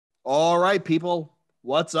All right, people,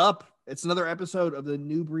 what's up? It's another episode of the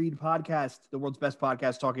New Breed podcast, the world's best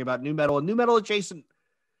podcast talking about new metal and new metal adjacent,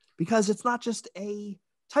 because it's not just a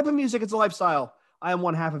type of music, it's a lifestyle. I am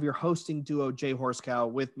one half of your hosting duo, Jay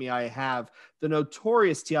Horsecow. With me, I have the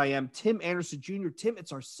notorious TIM, Tim Anderson Jr. Tim,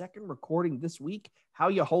 it's our second recording this week. How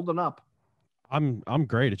you holding up? I'm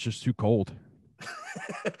great. It's just too cold.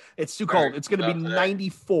 It's too cold. It's going to be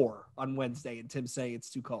 94 on Wednesday, and Tim's saying it's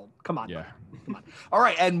too cold. Come on, Yeah. buddy. Come on. All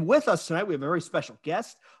right, and with us tonight, we have a very special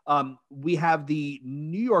guest. We have the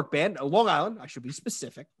New York band, Long Island. I should be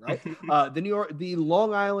specific, right? The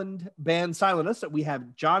Long Island band Silenus. We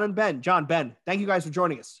have John and Ben. John, Ben, thank you guys for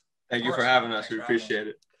joining us. Thank you for having us. We appreciate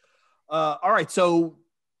it. All right, so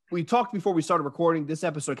we talked before we started recording. This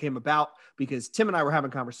episode came about because Tim and I were having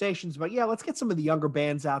conversations about, let's get some of the younger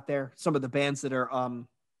bands out there, some of the bands that are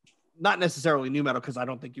not necessarily new metal, because I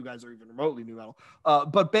don't think you guys are even remotely new metal,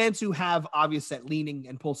 but bands who have obvious set leaning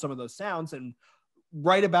and pull some of those sounds. And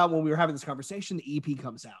right about when we were having this conversation, the EP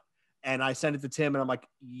comes out. And I sent it to Tim, and I'm like,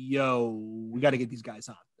 yo, we got to get these guys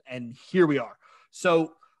on. And here we are.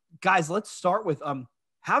 So, guys, let's start with how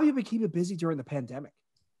have you been keeping busy during the pandemic?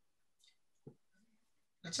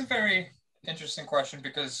 That's a very interesting question,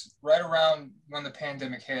 because right around when the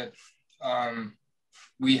pandemic hit,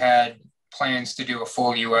 we had plans to do a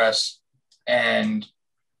full US, and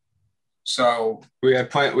so we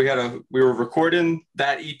were recording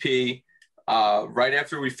that EP. Right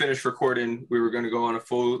after we finished recording, we were going to go on a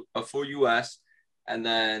full US, and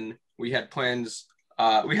then we had plans.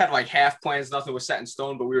 We had like half plans, nothing was set in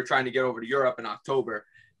stone, but we were trying to get over to Europe in October,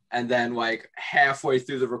 and then like halfway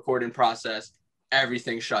through the recording process,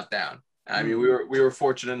 everything shut down. I mean, we were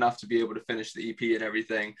fortunate enough to be able to finish the EP and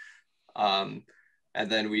everything. And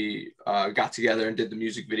then we got together and did the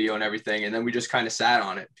music video and everything. And then we just kind of sat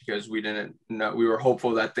on it because we didn't know, we were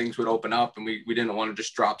hopeful that things would open up, and we didn't want to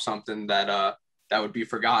just drop something that would be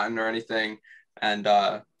forgotten or anything. And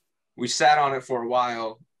we sat on it for a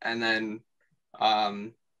while. And then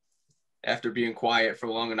after being quiet for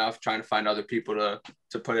long enough, trying to find other people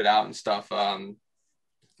to put it out and stuff,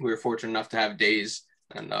 we were fortunate enough to have Days,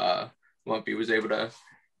 and Lumpy was able to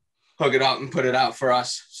hook it up and put it out for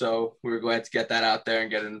us. So we were glad to get that out there and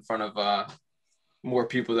get it in front of more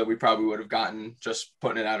people that we probably would have gotten just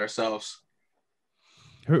putting it out ourselves.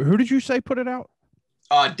 Who did you say put it out?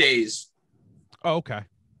 Days. Oh, okay.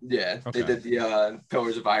 Yeah, okay. They did the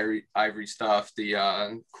Pillars of Ivory stuff, the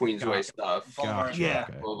Queensway stuff. Gotcha. Yeah.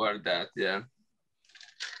 Okay. Boulevard of Death, yeah.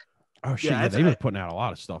 Oh shit! Yeah, they've been putting out a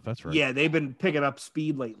lot of stuff. That's right. Yeah, they've been picking up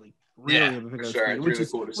speed lately. Really been picking up speed, It's really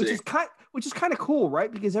cool to see. Which is kind of cool,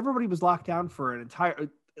 right? Because everybody was locked down for an entire,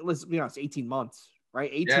 let's be honest, 18 months, right?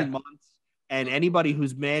 18 months, and anybody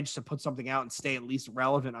who's managed to put something out and stay at least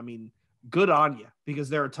relevant, I mean, good on you. Because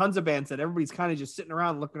there are tons of bands that everybody's kind of just sitting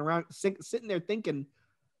around, looking around, sitting there thinking,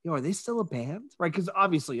 are they still a band, right? Because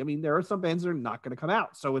obviously, I mean, there are some bands that are not going to come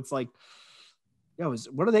out, so it's like,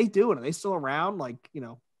 what are they doing? Are they still around? Like,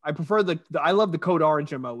 I prefer I love the Code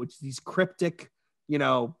Orange MO, which is these cryptic,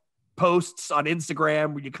 posts on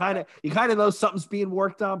Instagram where you kind of know something's being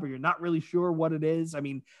worked on, but you're not really sure what it is. I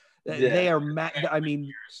mean, they are,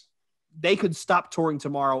 they could stop touring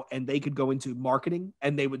tomorrow and they could go into marketing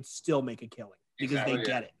and they would still make a killing because they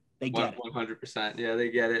get it. They get 100%. Yeah, they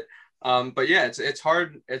get it. But yeah, it's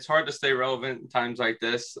hard to stay relevant in times like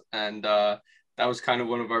this. And that was kind of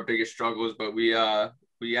one of our biggest struggles, but we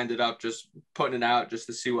ended up just putting it out just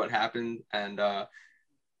to see what happened. And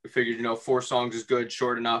we figured, 4 songs is good,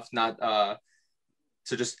 short enough, not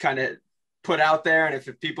to just kind of put out there. And if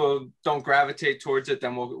people don't gravitate towards it,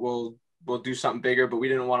 then we'll do something bigger. But we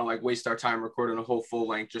didn't want to like waste our time recording a whole full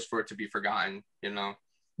length just for it to be forgotten,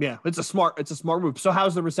 Yeah, it's a smart move. So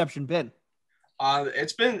how's the reception been?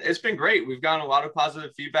 It's been great. We've gotten a lot of positive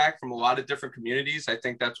feedback from a lot of different communities. I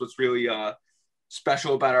think that's what's really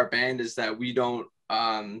special about our band, is that we don't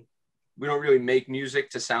really make music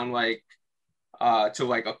to sound like to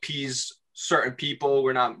like appease certain people.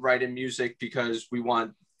 We're not writing music because we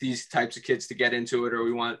want these types of kids to get into it, or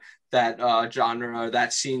we want that genre or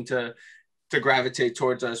that scene to gravitate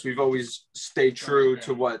towards us. We've always stayed true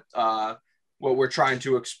to what we're trying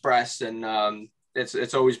to express, and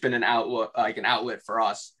it's always been an outlet for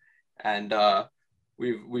us. And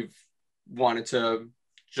we've wanted to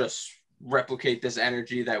just replicate this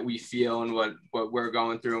energy that we feel and what we're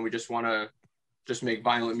going through, and we just want to just make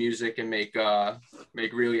violent music and make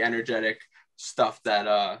really energetic stuff that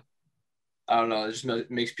I don't know, it just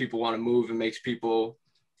makes people want to move and makes people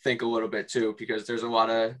think a little bit too, because there's a lot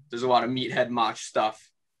of meathead mosh stuff,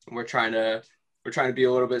 and we're trying to be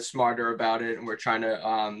a little bit smarter about it, and we're trying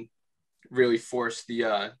to really force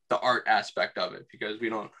the art aspect of it, because we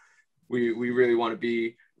don't we really want to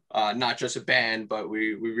be not just a band, but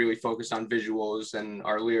we really focus on visuals and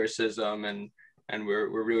our lyricism, and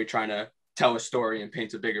we're really trying to tell a story and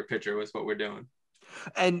paint a bigger picture with what we're doing.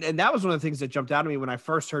 And that was one of the things that jumped out at me when I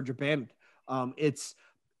first heard your band.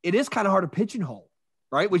 It is kind of hard to pigeonhole,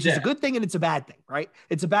 right? Which is a good thing and it's a bad thing, right?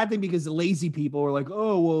 It's a bad thing because the lazy people are like,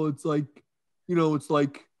 oh, well, it's like, it's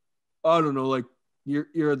like, I don't know, like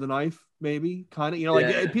you're the knife, maybe, kind of,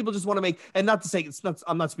 like people just want to make, and not to say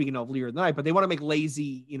I'm not speaking of Lear the Knife, but they want to make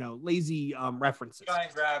lazy references. Try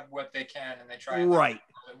and grab what they can, and they try and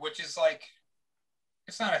which is like,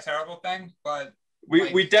 it's not a terrible thing, but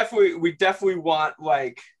we definitely want,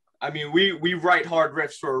 like, I mean, we write hard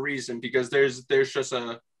riffs for a reason, because there's just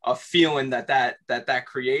a feeling that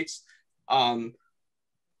creates.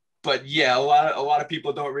 But yeah, a lot of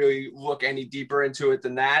people don't really look any deeper into it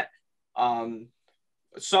than that.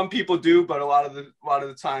 Some people do, but a lot of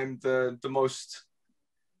the time, the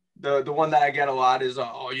one that I get a lot is,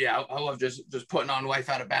 oh yeah, I love just putting on Life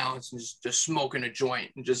Out of Balance and just smoking a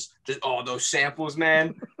joint and just all those samples,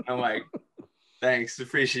 man. I'm like, thanks,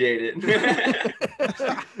 appreciate it.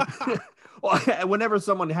 Well, whenever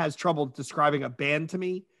someone has trouble describing a band to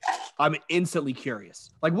me, I'm instantly curious.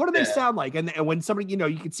 Like, what do they sound like? And when somebody,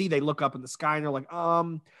 you can see they look up in the sky and they're like,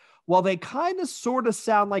 well, they kind of sort of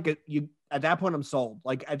sound like you. At that point, I'm sold.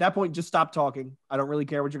 Like, at that point, just stop talking. I don't really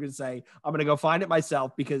care what you're going to say. I'm going to go find it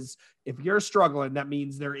myself, because if you're struggling, that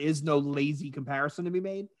means there is no lazy comparison to be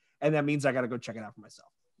made. And that means I got to go check it out for myself.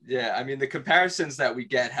 Yeah, I mean, the comparisons that we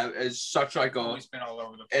get is such like it's been all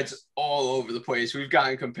over the place. It's all over the place. We've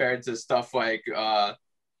gotten compared to stuff like I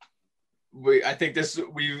think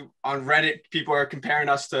on Reddit, people are comparing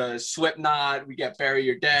us to Slipknot. We get Bury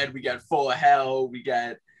Your Dead. We get Full of Hell. We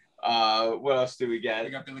get what else do we get?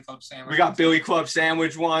 We got Billy Club Sandwich. We got Billy Club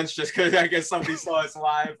Sandwich once, just because I guess somebody saw us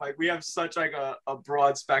live. Like, we have such like a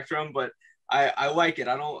broad spectrum, but I like it.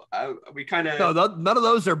 We kind of none of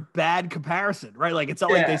those are bad comparison, right? Like, it's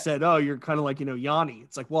not like they said, oh, you're kind of like Yanni.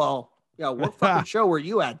 It's like, well, yeah, what fucking show were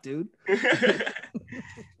you at, dude?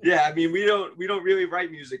 Yeah, I mean, we don't really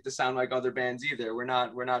write music to sound like other bands either. We're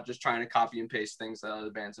not just trying to copy and paste things that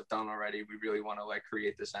other bands have done already. We really want to like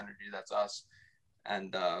create this energy that's us,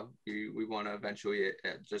 and we want to eventually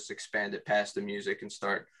just expand it past the music and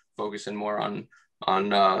start focusing more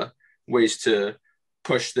on ways to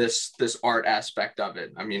push this art aspect of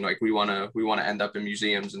it. I mean, like, we want to end up in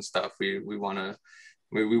museums and stuff. We want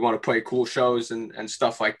to play cool shows and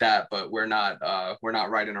stuff like that, but we're not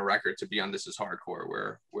writing a record to be on This Is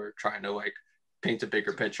Hardcore. We're trying to like paint a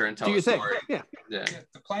bigger picture and tell a story. Yeah.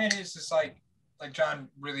 The plan is like John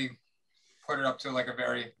really put it up to like a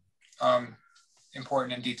very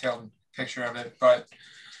important and detailed picture of it. But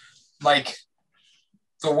like,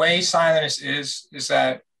 the way Silenus is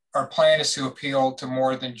that our plan is to appeal to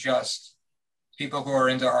more than just people who are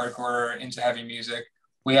into hardcore or into heavy music.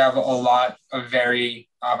 We have a lot of very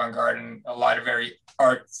avant-garde and a lot of very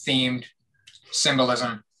art-themed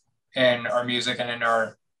symbolism in our music and in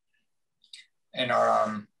our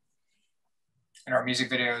music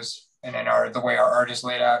videos and in the way our art is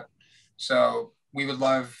laid out. So we would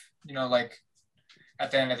love, like, at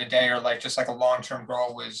the end of the day, or like just like a long-term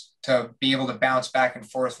goal, was to be able to bounce back and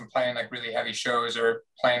forth from playing like really heavy shows or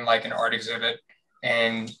playing like an art exhibit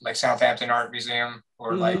in like Southampton Art Museum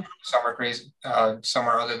or like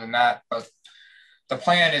somewhere other than that. But the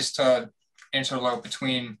plan is to interlope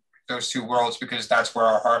between those two worlds, because that's where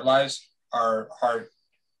our heart lies. Our heart,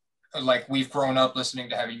 like, we've grown up listening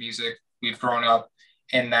to heavy music. We've grown up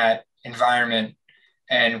in that environment,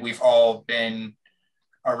 and we've all been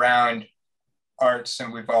around arts,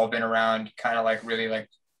 and we've all been around kind of like really like,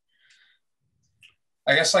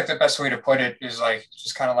 I guess like the best way to put it is like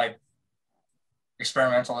just kind of like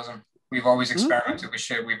experimentalism. We've always experimented with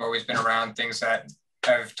shit. We've always been around things that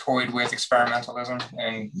have toyed with experimentalism,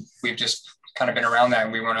 and we've just kind of been around that,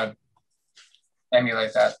 and we want to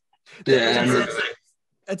emulate that. Yeah,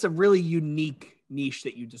 that's a really unique niche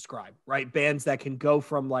that you describe, right? Bands that can go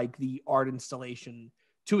from like the art installation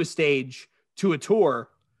to a stage to a tour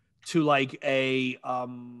to like a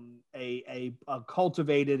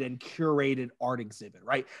cultivated and curated art exhibit,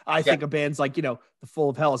 right? I think of bands like, The Full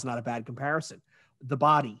of Hell is not a bad comparison. The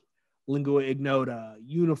Body, Lingua Ignota,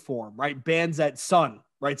 Uniform, right? Bands that Sun,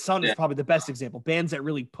 right? Sun is probably the best example. Bands that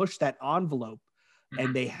really push that envelope,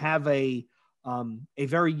 and they have a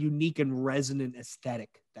very unique and resonant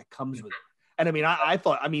aesthetic that comes with it. And I mean, I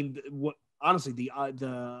thought, honestly, if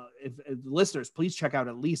the listeners, please check out,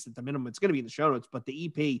 at least at the minimum, it's going to be in the show notes, but the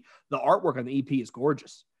EP, the artwork on the EP is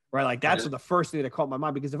gorgeous, right? Like, that's the first thing that caught my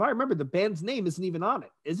mind, because if I remember, the band's name isn't even on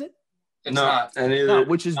it, is it? It's not. And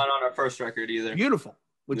which is not on our first record either. Beautiful.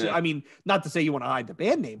 which I mean, not to say you want to hide the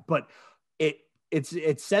band name, but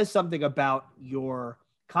it says something about your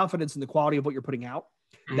confidence in the quality of what you're putting out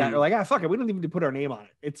that are like, fuck it, we don't even need to put our name on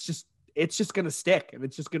it. It's just gonna stick,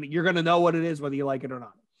 and you're gonna know what it is whether you like it or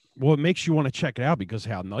not. Well, it makes you want to check it out because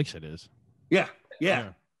how nice it is. Yeah.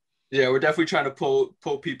 We're definitely trying to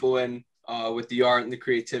pull people in with the art and the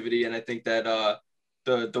creativity, and I think that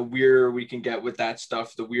the weirder we can get with that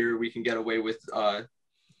stuff, the weirder we can get away with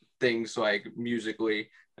things like musically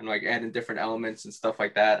and like adding different elements and stuff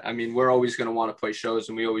like that. I mean, we're always going to want to play shows,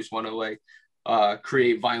 and we always want to like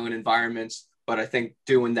create violent environments, but I think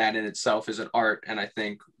doing that in itself is an art, and I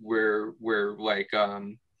think we're like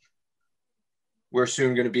we're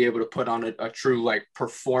soon going to be able to put on a true like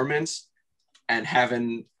performance, and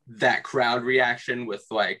having that crowd reaction with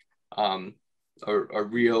like a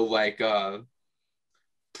real like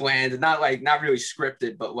planned, not really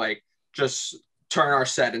scripted, but like just turn our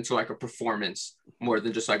set into like a performance more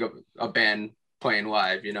than just like a band playing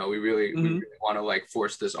live. You know, we really want to like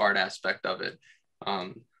force this art aspect of it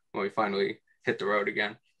when we finally hit the road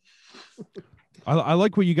again. I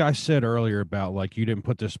like what you guys said earlier about like you didn't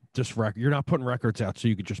put this record. You're not putting records out so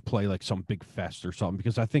you could just play like some big fest or something,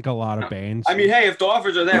 because I think a lot of bands. I mean, hey, if the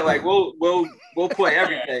offers are there, like we'll play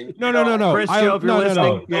everything. No. Chris, if you're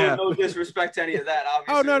listening, no disrespect to any of that.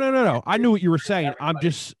 Obviously. Oh no. I knew what you were saying.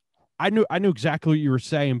 I knew exactly what you were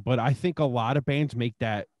saying, but I think a lot of bands make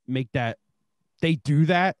that they do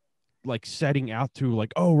that, like setting out to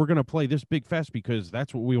like, oh, we're gonna play this big fest because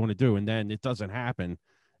that's what we want to do, and then it doesn't happen.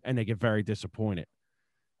 And they get very disappointed,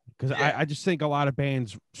 because I just think a lot of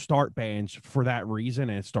bands start bands for that reason,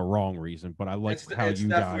 and it's the wrong reason. But I like how you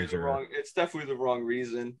guys are. It's definitely the wrong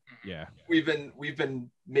reason. Yeah, we've been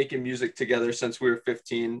making music together since we were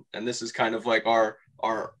 15, and this is kind of like our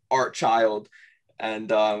art child. And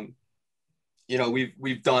you know,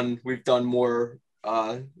 we've done more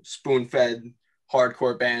spoon-fed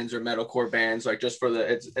hardcore bands or metalcore bands, like just for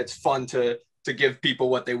it's fun to give people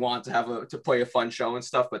what they want, to play a fun show and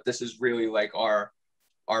stuff. But this is really like our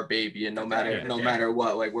baby, and no matter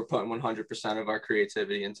what, like we're putting 100% of our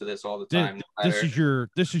creativity into this all the time. This is your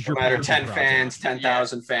no matter 10 fans,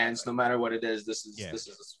 10,000 fans, no matter what it is, this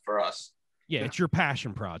is for us. Yeah, it's your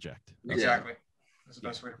passion project. Exactly. That's the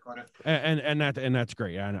best way to put it. And that's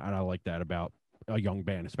great. And I like that about a young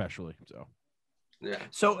band, especially. So. Yeah.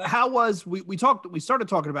 So how was we started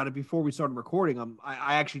talking about it before we started recording.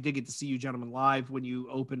 I actually did get to see you gentlemen live when you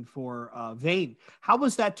opened for Vane. How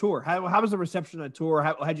was that tour? How was the reception of the tour?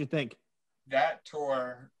 How'd you think? That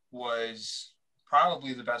tour was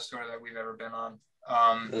probably the best tour that we've ever been on.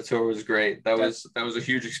 The tour was great. That was a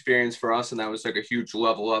huge experience for us, and that was like a huge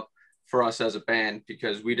level up for us as a band,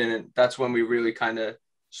 because that's when we really kind of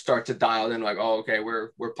start to dial in, like, oh, okay,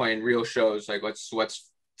 we're playing real shows. Like let's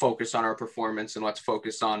focus on our performance, and let's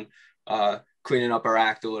focus on cleaning up our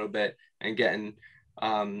act a little bit and getting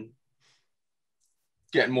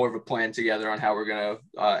more of a plan together on how we're going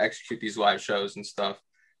to execute these live shows and stuff.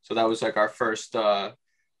 So that was like our first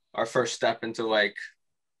step into like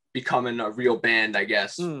becoming a real band, I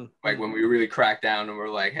guess. Like when we really cracked down and we're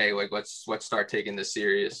like, hey, like let's start taking this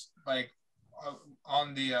serious. Like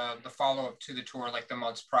on the follow-up to the tour, like the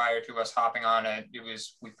months prior to us hopping on it,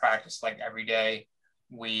 we practiced like every day.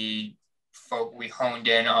 We honed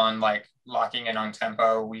in on like locking in on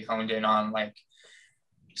tempo. We honed in on like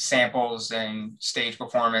samples and stage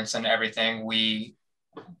performance and everything. We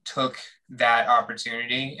took that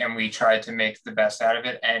opportunity and we tried to make the best out of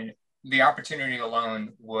it. And the opportunity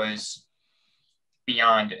alone was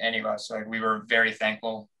beyond any of us. Like we were very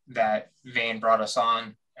thankful that Vane brought us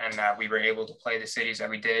on, and that we were able to play the cities that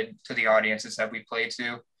we did to the audiences that we played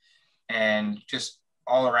to, and just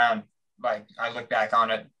all around. Like I look back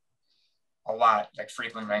on it a lot, like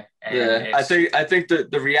frequently. And yeah, I think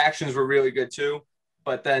the reactions were really good too.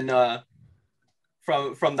 But then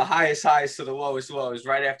from the highest highs to the lowest lows,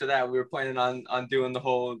 right after that, we were planning on doing the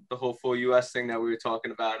whole full US thing that we were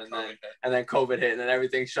talking about, and then COVID hit, and then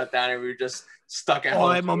everything shut down, and we were just stuck at home. All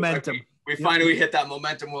that momentum. Like we finally hit that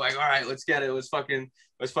momentum. We're like, all right, let's get it. Let's fucking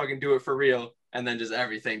do it for real. And then just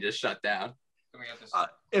everything just shut down.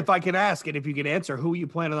 If I can ask, and if you can answer, who are you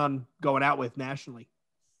planning on going out with nationally?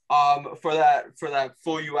 For that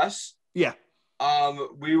full US? Yeah.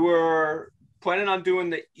 We were planning on doing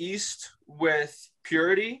the East with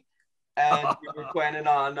Purity, and we were planning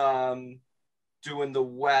on doing the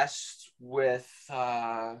West with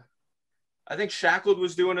I think Shackled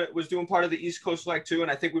was doing part of the East Coast leg too, and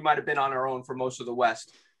I think we might have been on our own for most of the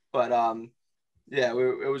West. But yeah,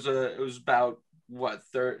 it was about what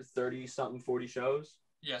 30 something 40 shows.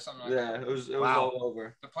 Yeah, something like that. It was wow. all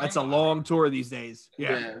over. That's a long tour these days.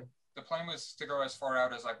 Yeah. the plan was to go as far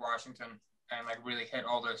out as like Washington and like really hit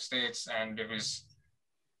all those states, and it was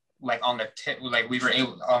like on the tip, like we were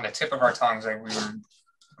able on the tip of our tongues, like we were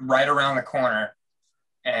right around the corner,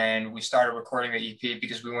 and we started recording the EP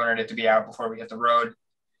because we wanted it to be out before we hit the road.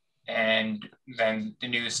 And then the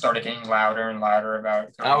news started getting louder and louder about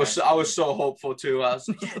it. I was so hopeful too. I was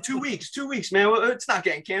like, yeah, 2 weeks, man. It's not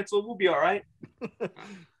getting canceled. We'll be all right. A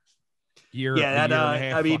year and a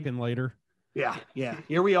half fucking later. Yeah.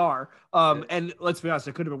 Here we are. And let's be honest,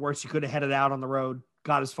 it could have been worse. You could have headed out on the road,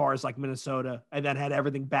 got as far as like Minnesota, and then had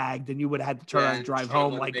everything bagged, and you would have had to turn around and drive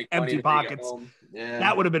home like empty pockets. Yeah,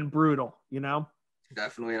 that would have been brutal, you know.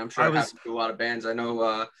 Definitely, I'm sure it happened to a lot of bands. I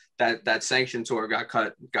know that Sanction tour got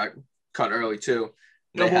cut early too.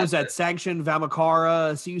 What was that? Sanction,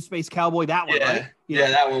 Vamakara, See You Space Cowboy, that one, right? Yeah,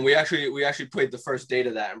 that one. We actually played the first date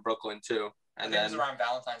of that in Brooklyn too. And then it was around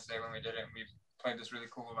Valentine's Day when we did it. We played this really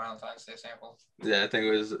cool Valentine's Day sample. Yeah, I think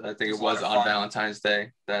it was on Valentine's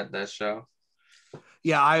Day, that show.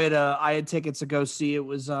 Yeah, I had tickets to go see. It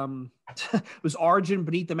was it was Origin,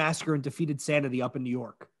 Beneath the Massacre, and Defeated Sanity up in New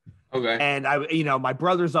York. Okay. And my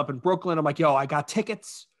brother's up in Brooklyn. I'm like, yo, I got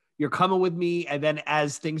tickets. You're coming with me. And then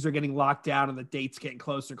as things are getting locked down and the date's getting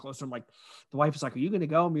closer and closer, I'm like, the wife is like, are you going to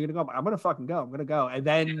go? You're going to go? I'm going to fucking go. I'm going to go. And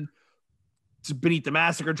then Beneath the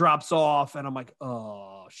Massacre drops off. And I'm like,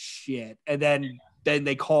 oh, shit. And then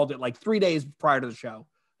they called it like 3 days prior to the show.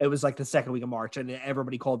 It was like the second week of March. And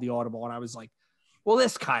everybody called the audible. And I was like, well,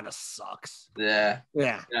 this kind of sucks. Yeah.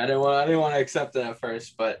 I didn't want to accept it at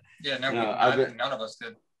first, but none of us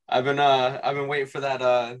did. I've been waiting for that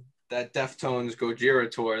Deftones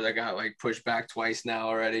Gojira tour that got like pushed back twice now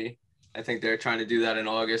already. I think they're trying to do that in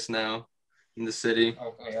August now in the city.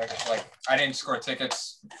 Okay, like I didn't score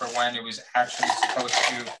tickets for when it was actually supposed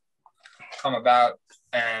to come about,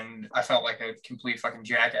 and I felt like a complete fucking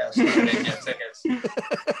jackass when I didn't get tickets.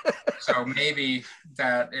 So maybe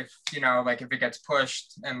that if if it gets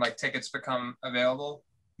pushed and like tickets become available,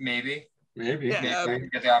 maybe.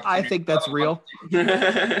 I think that's real.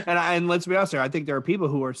 and let's be honest here, I think there are people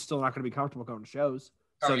who are still not going to be comfortable going to shows.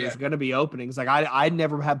 So there's going to be openings. Like I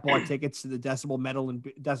never have bought tickets to the Decibel Metal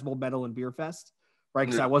and Beer Fest, right?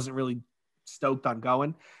 Because I wasn't really stoked on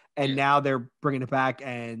going. And now they're bringing it back,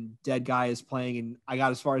 and Dead Guy is playing. And I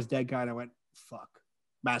got as far as Dead Guy, and I went, "Fuck,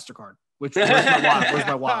 MasterCard." Where's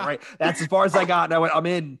my wallet? Right? That's as far as I got. And I went, I'm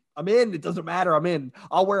in. It doesn't matter. I'm in.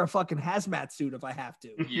 I'll wear a fucking hazmat suit if I have to.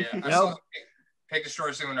 Yeah. I saw Pig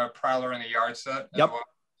Destroyer's doing a Prowler in the Yard set.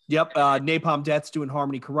 Yep. Napalm Death's doing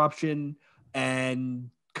Harmony Corruption,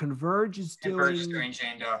 and Converge is doing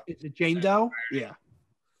Jane Doe. Is it Jane Doe? Yeah.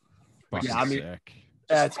 I mean,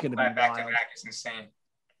 that's going to be back to wild. back is insane.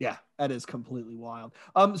 Yeah, that is completely wild.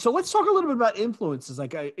 So let's talk a little bit about influences.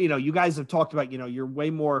 Like, you guys have talked about, you're way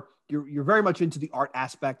more, you're very much into the art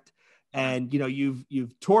aspect, and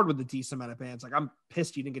you've toured with a decent amount of bands. Like, I'm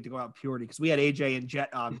pissed you didn't get to go out Purity, because we had AJ and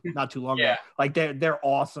Jet on not too long ago. Like, they're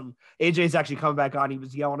awesome. AJ's actually coming back on. He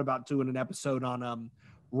was yelling about doing an episode on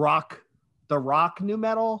the rock new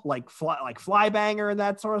metal, like Flybanger and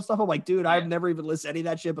that sort of stuff. I'm like, dude, I've never even listened to any of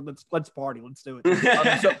that shit, but let's party, let's do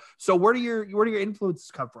it. So where do your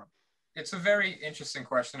influences come from? It's a very interesting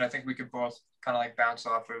question. I think we could both kind of like bounce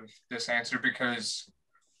off of this answer, because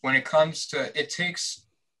when it comes to, it takes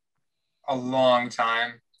a long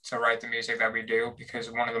time to write the music that we do,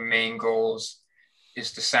 because one of the main goals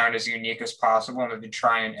is to sound as unique as possible and to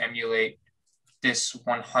try and emulate this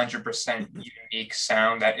 100% unique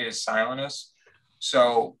sound that is Silenus.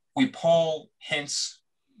 So we pull hints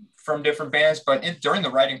from different bands, but during the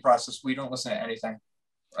writing process, we don't listen to anything.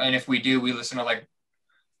 And if we do, we listen to, like,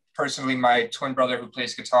 personally, my twin brother who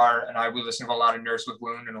plays guitar and we listen to a lot of Nurse with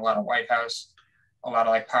Wound and a lot of White House, a lot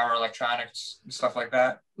of like power electronics and stuff like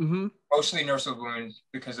that. Mm-hmm. Mostly Nurse with Wound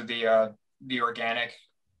because of the organic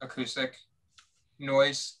acoustic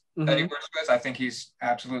noise that he works with. I think he's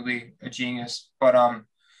absolutely a genius. But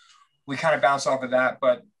we kind of bounce off of that.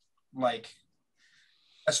 But like,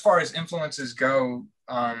 as far as influences go,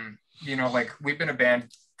 like, we've been a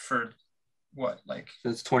band for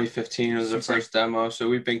since 2015 was the first demo. So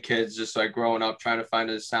we've been kids just like growing up trying to find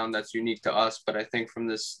a sound that's unique to us. But I think from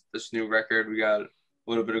this new record, we got a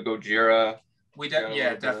little bit of Gojira.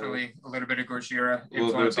 Definitely a little bit of Gojira. A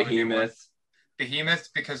little bit of Behemoth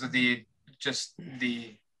because of the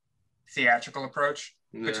theatrical approach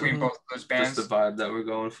between both those bands. Just the vibe that we're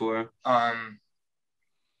going for.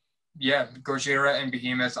 Gojira and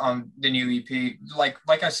Behemoth on the new EP.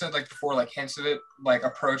 Like I said, like before, like hints of it, like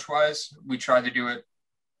approach wise, we tried to do it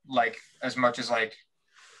like as much as like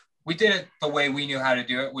we did it the way we knew how to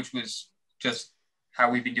do it, which was just how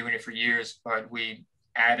we've been doing it for years. But we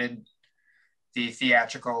added the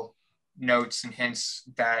theatrical notes and hints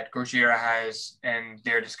that Gojira has in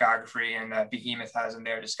their discography and that Behemoth has in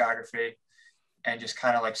their discography, and just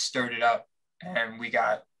kind of like stirred it up, and we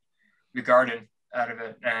got the garden out of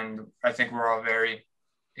it. And I think we're all very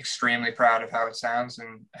extremely proud of how it sounds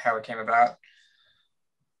and how it came about.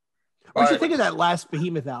 What did you think of that last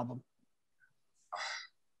Behemoth album?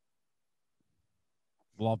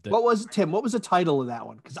 Loved it. What was it, Tim? What was the title of that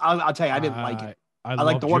one? Because I'll tell you, I didn't like it. I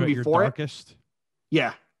like the one before it.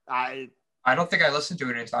 Yeah, I don't think I listened to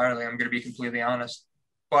it entirely. I'm going to be completely honest.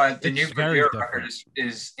 But the new Gojira record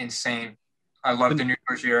is insane. I love the new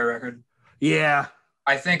Gojira record. Yeah.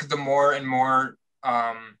 I think the more and more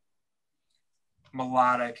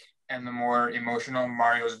melodic and the more emotional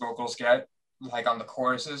Mario's vocals get, like on the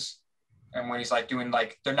choruses, and when he's like doing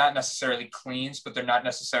like, they're not necessarily cleans, but they're not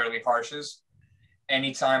necessarily harshes.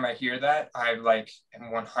 Anytime I hear that, I like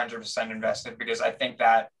am 100% invested, because I think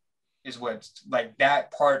that is what, like,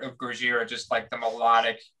 that part of Gojira, just like the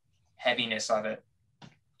melodic heaviness of it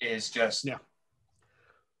is just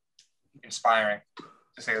inspiring.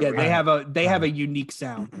 To say yeah, they have a unique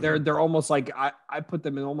sound. They're almost like, I put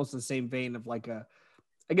them in almost the same vein of like a,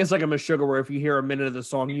 I guess like a Meshuggah, where if you hear a minute of the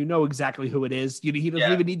song, you know exactly who it is. He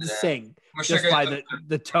doesn't even need to sing, just by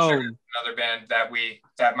the tone. Another band that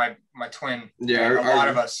my twin, a lot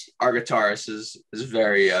of us, our guitarist is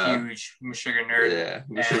very huge Meshuggah nerd. Yeah,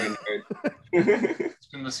 Meshuggah nerd. He's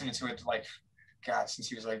been listening to it like, God, since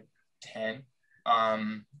he was like 10.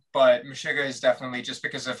 But Meshuggah is definitely, just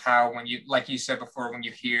because of how, when you, like you said before, when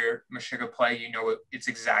you hear Meshuggah play, you know it's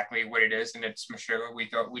exactly what it is, and it's Meshuggah.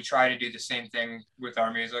 We try to do the same thing with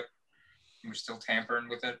our music. We're still tampering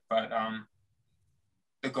with it, but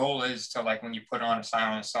the goal is to, like, when you put on a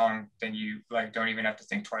Silenus song, then you like don't even have to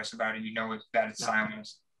think twice about it. You know that it's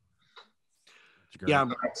Silenus. Yeah,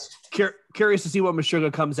 I'm curious to see what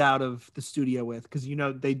Meshuggah comes out of the studio with, because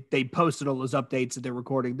they posted all those updates that they're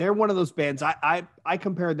recording. They're one of those bands. I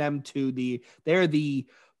compare them to they're the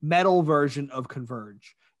metal version of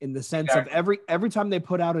Converge, in the sense of every time they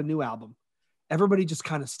put out a new album, everybody just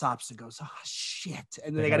kind of stops and goes, oh shit,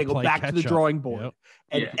 and then they got to go back to the drawing board. Yep.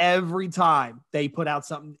 And every time they put out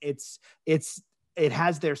something, it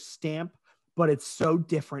has their stamp, but it's so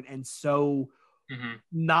different and so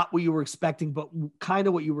not what you were expecting, but kind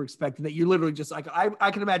of what you were expecting, that you're literally just like,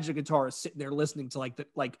 I can imagine a guitarist sitting there listening to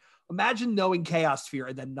like imagine knowing Chaos Sphere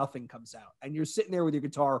and then nothing comes out, and you're sitting there with your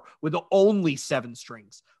guitar with only 7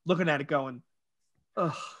 strings, looking at it going,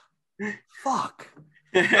 ugh, fuck.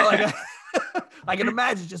 Like, I can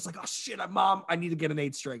imagine just like, oh shit, Mom, I need to get an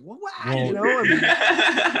 8 string. Well,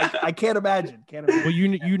 I can't imagine. Well,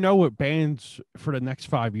 you know what bands for the next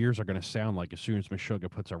 5 years are going to sound like as soon as Meshuggah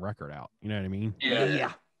puts a record out. You know what I mean?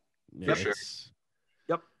 Yeah. For sure.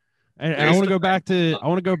 Yep. And I want to go back to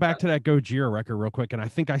that Gojira record real quick. And I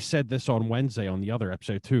think I said this on Wednesday on the other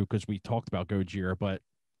episode too, because we talked about Gojira, but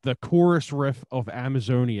the chorus riff of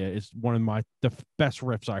Amazonia is one of the best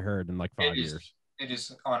riffs I heard in like 5 years. It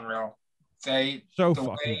is unreal. Good.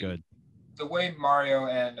 The way Mario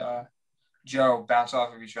and Joe bounce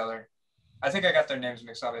off of each other. I think I got their names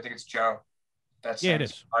mixed up. I think it's Joe. It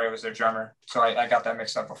is. Mario was their drummer. So I got that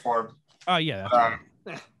mixed up before. Oh, yeah.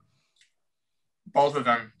 Both of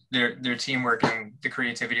them, their teamwork and the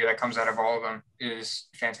creativity that comes out of all of them is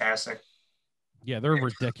fantastic. Yeah, they're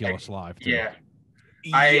ridiculous live, too. Yeah.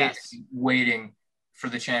 I'm waiting for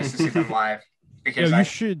the chance to see them live. Because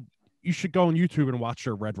you should go on YouTube and watch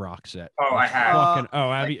their Red Rock set. Oh, I have.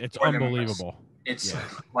 It's unbelievable. It's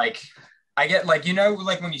like, I get like,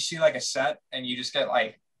 like when you see like a set and you just get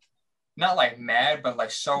like, not like mad, but like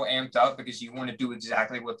so amped up because you want to do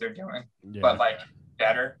exactly what they're doing, but like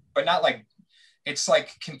better, but not like, it's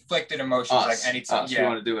like conflicted emotions. Like anytime. You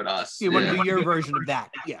want to do it us. You want to do your version of that.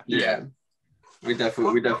 Yeah. Yeah. We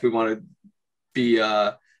definitely want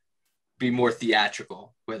to be more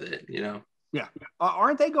theatrical with it, Yeah.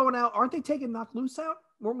 Aren't they going out? Aren't they taking Knock Loose out?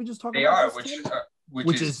 Weren't we just talking about this?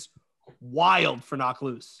 Which is wild for Knock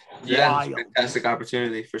Loose. Yeah, wild. Fantastic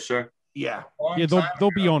opportunity for sure. Yeah. Yeah,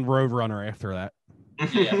 they'll be on Roadrunner after that.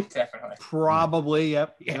 Yeah, definitely. Probably,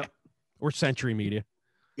 yep. Or Century Media.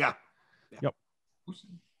 Yeah. Yep.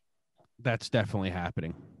 That's definitely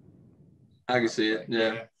happening. I can see it.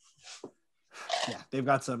 Yeah. Yeah, they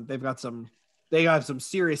got some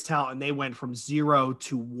serious talent, and they went from 0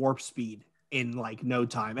 to warp speed in like no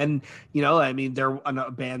time. And they're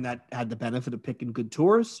a band that had the benefit of picking good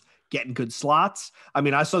tours, getting good slots. I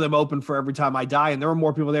mean, I saw them open for Every Time I Die, and there were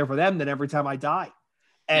more people there for them than Every Time I Die.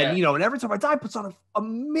 And and Every Time I Die puts on an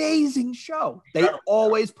amazing show. They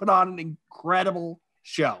always put on an incredible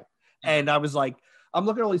show. And I was like, I'm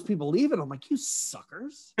looking at all these people leaving. I'm like, you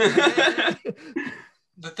suckers.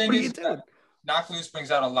 The thing What are is, you doing? Knock Loose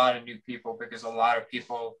brings out a lot of new people because a lot of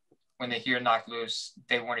people, when they hear Knock Loose,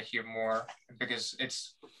 they want to hear more because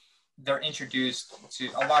they're introduced to,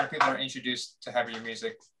 a lot of people are introduced to heavier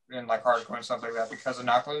music and like hardcore and stuff like that because of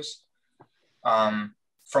Knock Loose.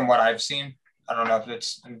 From what I've seen, I don't know if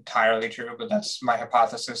it's entirely true, but that's my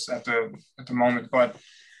hypothesis at the moment. But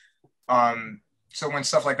so when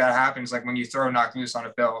stuff like that happens, like when you throw Knock Loose on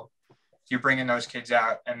a bill, you're bringing those kids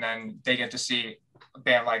out, and then they get to see a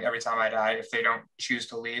band like Every Time I Die if they don't choose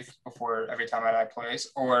to leave before Every Time I Die plays,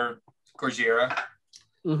 or Gojira,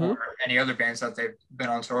 or any other bands that they've been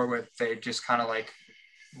on tour with. They just kind of like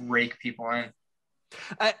rake people in.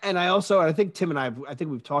 I think Tim and I think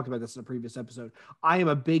we've talked about this in a previous episode. I am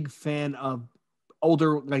a big fan of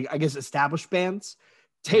older, like I guess established bands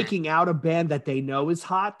taking out a band that they know is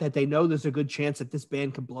hot, that they know there's a good chance that this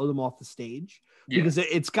band can blow them off the stage, because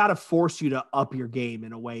it's got to force you to up your game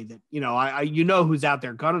in a way that, you know, who's out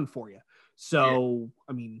there gunning for you. So,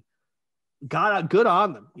 I mean, good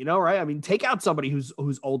on them, you know, right? I mean, take out somebody who's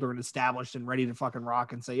older and established and ready to fucking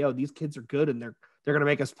rock and say, yo, these kids are good and they're going to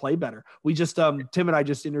make us play better. We just, Tim and I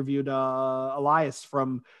just interviewed Elias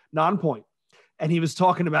from Nonpoint, and he was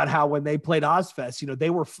talking about how when they played Ozfest, you know,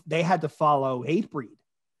 they had to follow Hatebreed.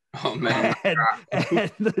 Oh man.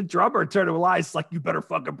 And the drummer turned to Elias like, you better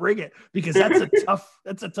fucking bring it, because that's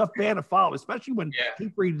a tough band to follow, especially when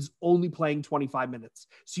Hatebreed is only playing 25 minutes.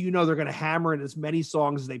 So, you know, they're going to hammer in as many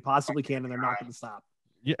songs as they possibly can, and they're not going to stop.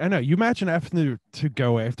 Yeah, I know. You imagine having to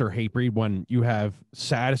go after Hatebreed when you have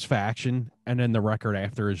Satisfaction, and then the record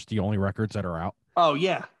after is the only records that are out. Oh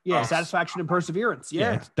yeah. Satisfaction and Perseverance.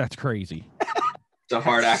 Yeah, that's crazy. It's a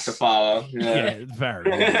hard act to follow. Yeah,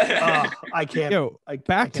 very. I can't. Yo,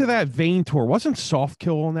 back to that Vein tour. Wasn't Soft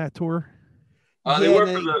Kill on that tour? They were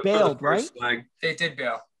bailed, for the first leg. They did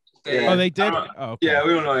bail. They did? Okay. Yeah,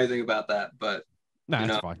 we don't know anything about that, but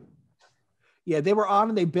that's fine. Yeah, they were on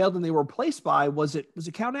and they bailed, and they were replaced by, was it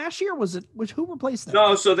Count Ashy, or who replaced them?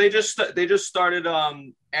 No, so they just started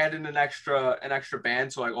adding an extra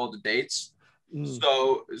band to like all the dates.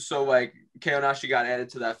 So like Kaonashi got added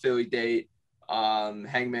to that Philly date.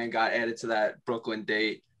 Hangman got added to that Brooklyn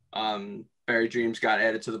date. Barry Dreams got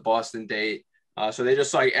added to the Boston date. So they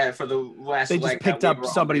just like for the last they just picked up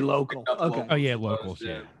somebody local. Okay. Locals, oh yeah, locals.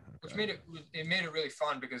 Yeah. Which made it really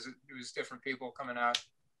fun because it was different people coming out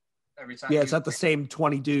every time. Yeah, it's not the same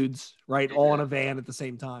 20 dudes, right? All in a van at the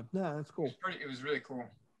same time. No, that's cool. It was really cool.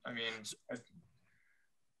 I mean,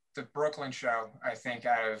 the Brooklyn show, I think,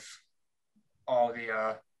 out of all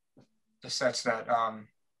the sets that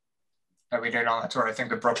we did on that tour, I think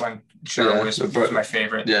the Brooklyn show was my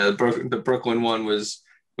favorite. Yeah, the Brooklyn one was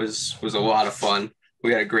a lot of fun.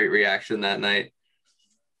 We had a great reaction that night.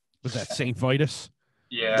 Was that St. Vitus?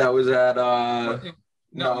 Yeah, that was at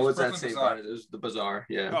no, it was at St. Vitus. It was the Bazaar.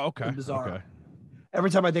 Yeah. Oh, okay. The Bazaar. Okay. Every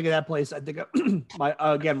time I think of that place, I think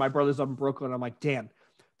of my brother's up in Brooklyn. I'm like, Dan,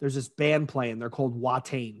 there's this band playing. They're called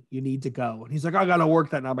Watain. You need to go. And he's like, I got to work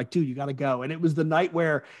that. And I'm like, dude, you got to go. And it was the night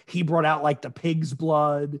where he brought out like the pig's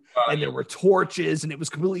blood and there were torches, and it was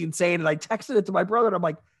completely insane. And I texted it to my brother, and I'm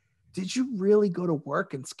like, did you really go to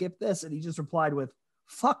work and skip this? And he just replied with,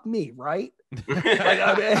 fuck me, right?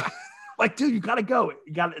 Like, dude, you got to go.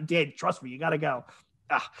 You got to, Dan, trust me, you got to go.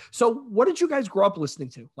 So what did you guys grow up listening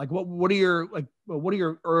to? Like, what are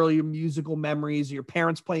your early musical memories? Your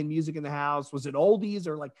parents playing music in the house? Was it oldies,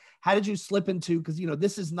 or like, how did you slip into, because, you know,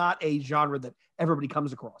 this is not a genre that everybody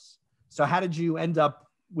comes across. So how did you end up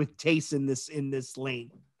with taste in this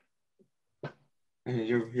lane?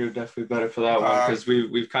 You're definitely better for that one, because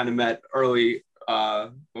we've kind of met early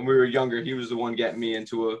when we were younger. He was the one getting me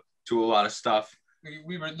into a lot of stuff.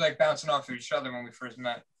 We were like bouncing off of each other when we first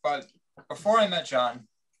met, but before I met John,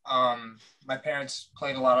 my parents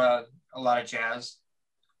played a lot of jazz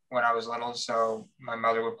when I was little. So my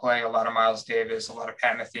mother would play a lot of Miles Davis, a lot of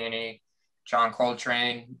Pat Metheny, John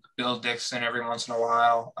Coltrane, Bill Dixon every once in a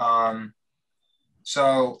while. And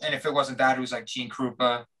if it wasn't that, it was like Gene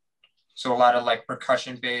Krupa. So a lot of like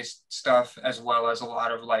percussion based stuff, as well as a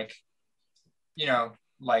lot of like, you know,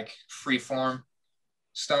 like free form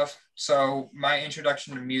stuff. So my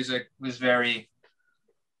introduction to music was very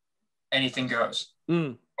anything goes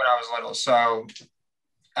when I was little. So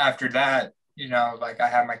after that, you know, like I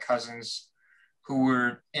had my cousins who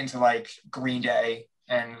were into like Green Day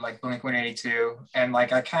and like Blink-182, and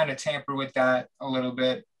like I kind of tampered with that a little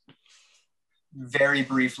bit. Very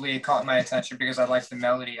briefly, it caught my attention because I liked the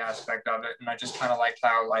melody aspect of it, and I just kind of liked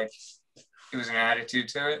how like it was an attitude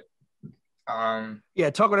to it.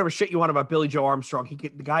 Talk whatever shit you want about Billy Joe Armstrong.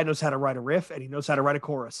 The guy knows how to write a riff, and he knows how to write a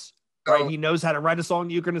chorus. Right? He knows how to write a song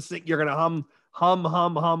you're gonna sing. You're gonna hum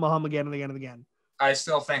again and again and again. I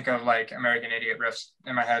still think of like American Idiot riffs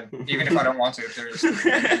in my head, even if I don't want to. They're just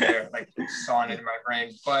there, like sawing it in my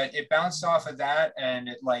brain. But it bounced off of that, and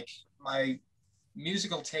it like my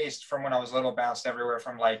musical taste from when I was little bounced everywhere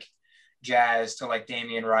from like jazz to like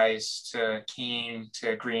Damien Rice to Keane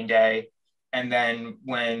to Green Day. And then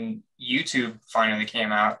when YouTube finally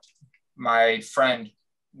came out, my friend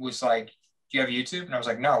was like, "Do you have YouTube?" And I was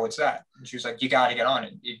like, "No, what's that?" And she was like, "You got to get on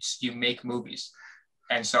it. You make movies."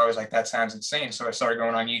 And so I was like, that sounds insane. So I started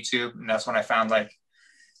going on YouTube, and that's when I found like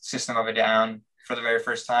System of a Down for the very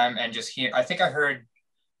first time. And just I think I heard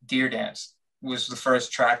Deer Dance was the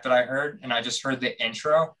first track that I heard. And I just heard the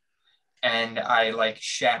intro and I like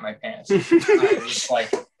shat my pants. I was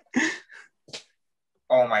like,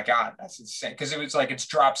 oh my God, that's insane. Cause it was like, it's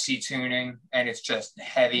drop C tuning and it's just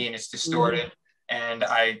heavy and it's distorted. And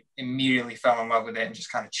I immediately fell in love with it and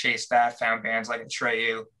just kind of chased that, found bands like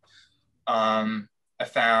Atreyu. I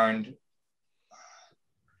found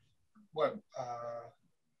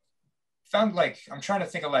like, I'm trying to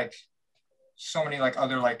think of like so many like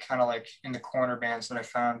other like kind of like in the corner bands that I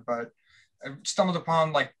found, but I stumbled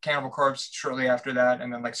upon like Cannibal Corpse shortly after that,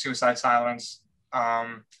 and then like Suicide Silence,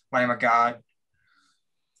 Lamb of God,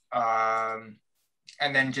 and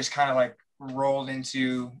then just kind of like rolled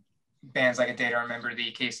into bands like A Day to Remember, the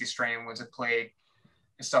Casey Strain was a Plague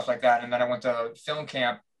and stuff like that. And then I went to film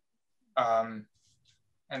camp,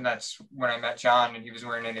 and that's when I met John, and he was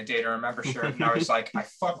wearing A Day to Remember shirt. And I was like, I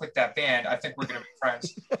fuck with that band. I think we're going to be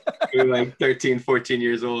friends. We were like 13, 14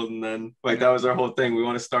 years old. And then like, that was our whole thing. We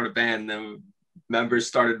want to start a band. And then members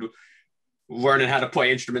started learning how to play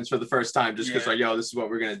instruments for the first time, just because like, yo, this is what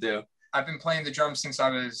we're going to do. I've been playing the drums since I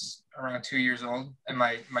was around 2 years old. And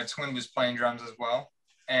my twin was playing drums as well.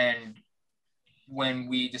 And when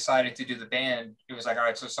we decided to do the band, it was like, all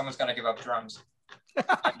right, so someone's got to give up drums.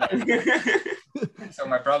 So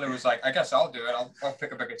my brother was like, I guess I'll do it. I'll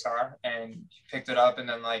pick up a guitar, and he picked it up. And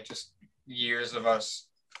then like just years of us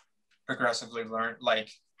progressively learned, like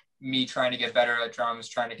me trying to get better at drums,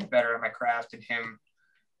 trying to get better at my craft, and him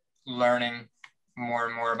learning more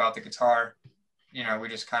and more about the guitar. You know, we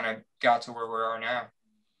just kind of got to where we are now.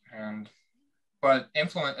 But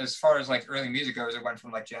influence, as far as like early music goes, it went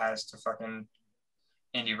from like jazz to fucking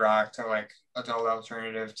indie rock to like adult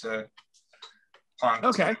alternative to punk.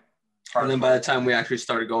 Okay. And then by the time we actually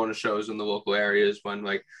started going to shows in the local areas, when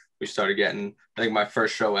like we started getting, I think my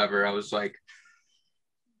first show ever, I was like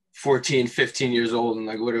 14, 15 years old, and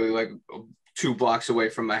like literally like 2 blocks away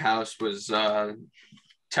from my house was Terror,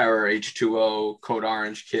 H2O, Code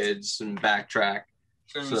Orange Kids, and Backtrack.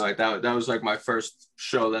 So like that was like my first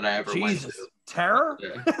show that I ever went to. Terror?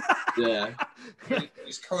 Yeah. It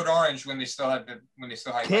was Code Orange when they still had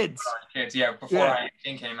Kids. Kids. Yeah, before I Am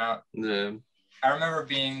King came out. Yeah. I remember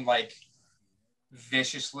being like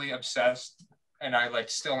viciously obsessed, and I like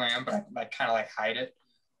still am, but I like kind of like hide it.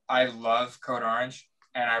 I love Code Orange,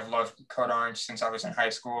 and I've loved Code Orange since I was in high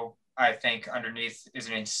school. I think Underneath is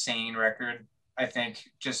an insane record. I think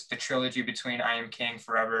just the trilogy between I Am King,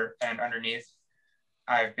 Forever, and Underneath,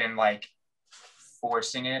 I've been like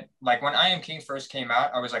forcing it. Like when I Am King first came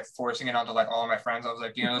out, I was like forcing it onto like all of my friends. I was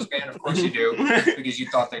like, do you know this band? Of course you do, because you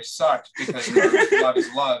thought they sucked, because love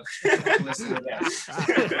is love. Listen to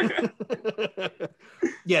that.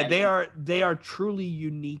 Yeah, they are truly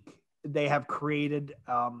unique. They have created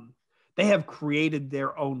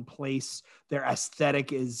their own place. Their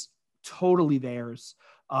aesthetic is totally theirs.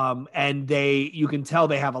 And you can tell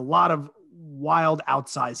they have a lot of wild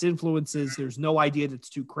outsized influences. There's no idea that's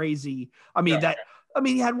too crazy. You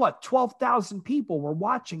had what, 12,000 people were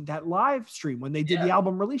watching that live stream when they did the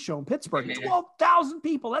album release show in Pittsburgh. 12,000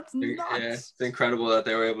 people. That's nuts. Yeah, it's incredible that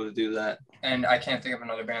they were able to do that. And I can't think of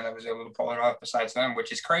another band that was able to pull it off besides them,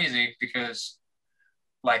 which is crazy because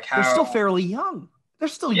like how they're still fairly young. They're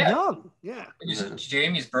still young. Yeah. It was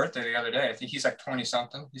Jamie's birthday the other day. I think he's like 20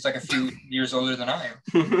 something. He's like a few years older than I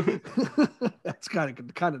am. That's kind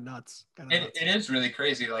of nuts. It is really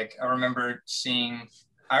crazy. Like I remember seeing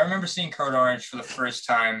Code Orange for the first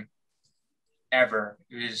time ever.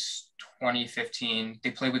 It was 2015. They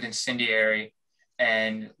played with Incendiary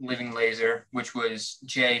and Living Laser, which was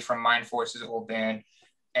Jay from Mind Force's old band,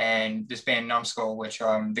 and this band Numbskull, which the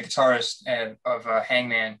guitarist of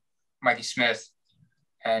Hangman, Mikey Smith,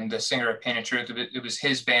 and the singer of Pain and Truth, it was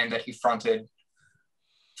his band that he fronted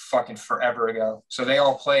fucking forever ago. So they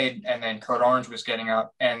all played, and then Code Orange was getting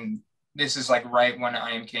up, and this is like right when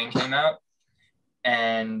I Am King came out,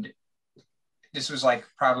 and this was like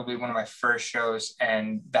probably one of my first shows,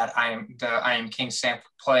 and the I Am King sample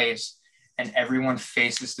plays, and everyone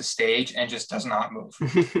faces the stage and just does not move.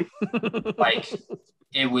 Like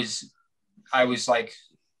I was like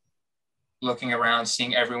looking around,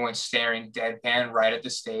 seeing everyone staring deadpan right at the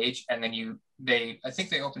stage, and then I think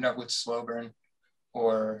they opened up with Slow Burn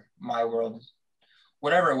or My World,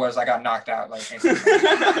 whatever it was. I got knocked out like instantly.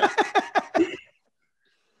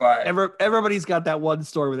 But everybody's got that one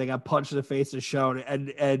story where they got punched in the face and shown,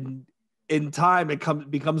 and in time it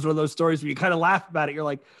becomes one of those stories where you kind of laugh about it. You're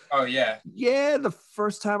like, oh yeah, the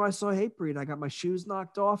first time I saw Hatebreed, I got my shoes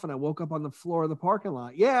knocked off and I woke up on the floor of the parking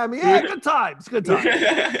lot. Yeah, I mean, good times.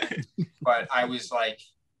 But I was like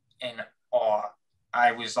in awe.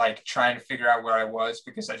 I was like trying to figure out where I was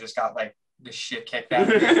because I just got like the shit kicked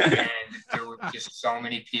out of me, and there were just so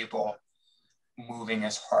many people moving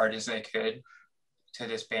as hard as they could to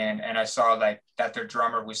this band, and I saw like that their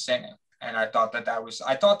drummer was singing, and I thought that was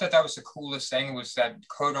the coolest thing, was that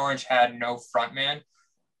Code Orange had no frontman,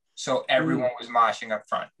 so everyone was moshing up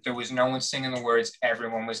front. There was no one singing the words,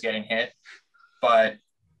 everyone was getting hit, but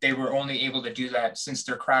they were only able to do that since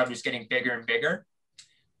their crowd was getting bigger and bigger.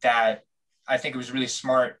 That I think it was really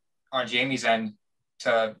smart on Jamie's end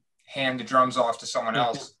to hand the drums off to someone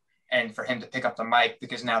else and for him to pick up the mic,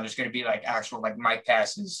 because now there's going to be like actual like mic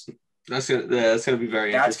passes. That's gonna be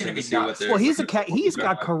very interesting. Gonna be to see what well, he's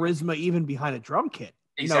got charisma even behind a drum kit.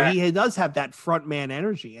 Exactly. He does have that front man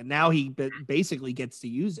energy, and now he basically gets to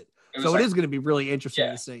use it. So it is going to be really interesting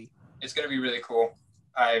to see. It's going to be really cool.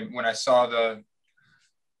 When I saw the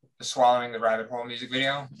Swallowing the Rabbit Hole music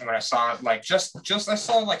video, and when I saw it, like just I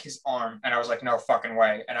saw like his arm, and I was like, no fucking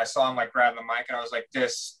way. And I saw him like grab the mic, and I was like,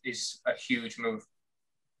 this is a huge move.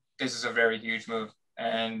 This is a very huge move,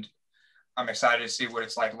 and I'm excited to see what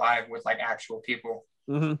it's like live with like actual people.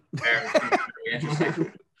 Mm-hmm. Very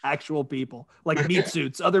interesting. Actual people, like other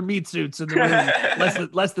meat suits in the room,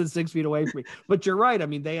 less than 6 feet away from me. But you're right. I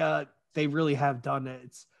mean, they really have done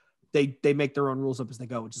it. They make their own rules up as they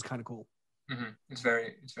go, which is kind of cool. Mm-hmm. It's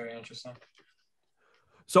very interesting.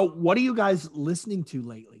 So, what are you guys listening to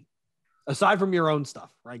lately, aside from your own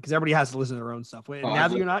stuff, right? Because everybody has to listen to their own stuff. Now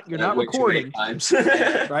that you're not recording,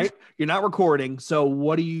 right? You're not recording. So,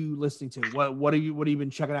 what are you listening to? What have you been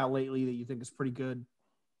checking out lately that you think is pretty good?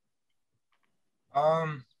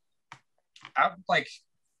 I'm like,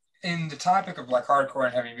 in the topic of like hardcore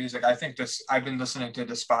and heavy music, I think I've been listening to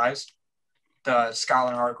Despise, the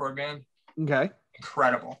Scotland hardcore band. Okay.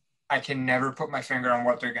 Incredible. I can never put my finger on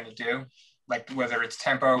what they're going to do. Like whether it's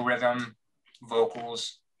tempo, rhythm,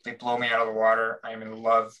 vocals, they blow me out of the water. I'm in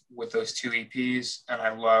love with those 2 EPs, and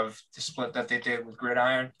I love the split that they did with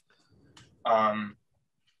Gridiron.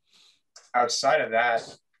 Outside of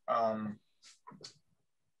that,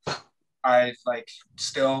 I like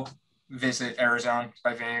still visit Arizona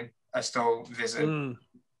by Vane. I still visit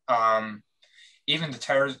even the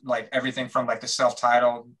terror, like everything from like the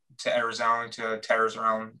self-titled to Arizona to Terror's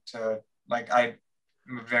Realm to like I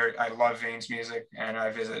love Vane's music, and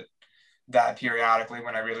I visit that periodically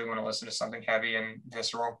when I really want to listen to something heavy and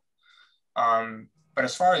visceral. But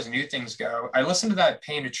as far as new things go, I listened to that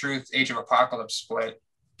Pain of Truth Age of Apocalypse split,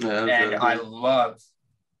 and I love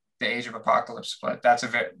the Age of Apocalypse split. That's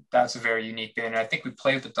a very unique band. And I think we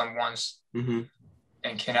played with them once in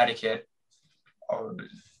Connecticut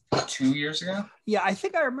 2 years ago. Yeah, I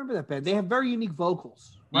think I remember that band. They have very unique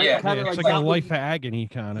vocals. Right? Yeah, it's like a Life of Agony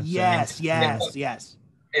kind of. Yes.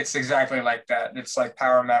 It's exactly like that. It's like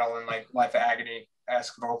power metal and like Life of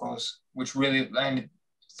Agony-esque vocals, which really, and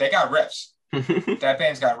they got riffs. That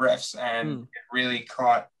band's got riffs, and it really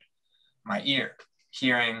caught my ear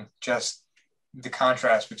hearing just the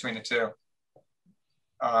contrast between the two.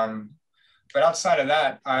 But outside of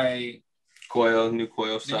that, new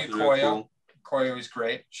Koyo stuff. The new Koyo. Cool. Koyo is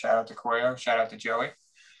great. Shout out to Koyo. Shout out to Joey.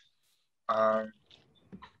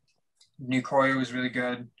 New Koyo is really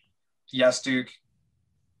good. Yes Duke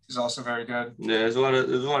is also very good. Yeah, there's a lot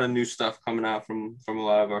of new stuff coming out from a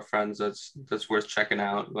lot of our friends that's worth checking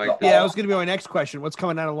out. Like that was going to be my next question. What's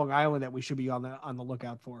coming out of Long Island that we should be on the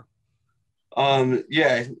lookout for?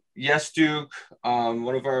 Yes Duke,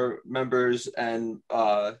 one of our members, and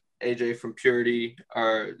AJ from Purity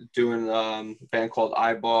are doing a band called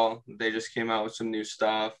Eyeball. They just came out with some new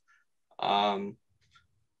stuff.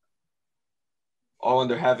 All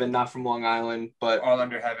Under Heaven, not from Long Island, but All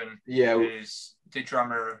Under Heaven is the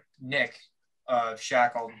drummer Nick of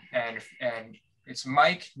Shackled, and it's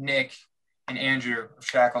Mike, Nick, and Andrew of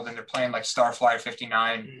Shackled, and they're playing like Starflyer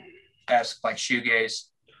 59-esque like shoegaze.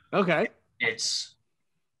 Okay.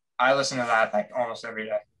 I listen to that like almost every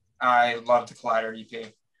day. I love the Collider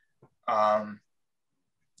EP.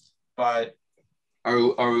 But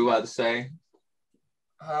are we allowed to say?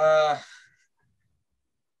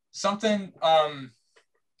 Something. I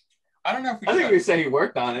don't know if we. I think we say he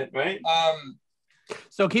worked on it, right?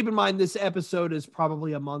 So keep in mind, this episode is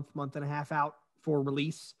probably a month and a half out for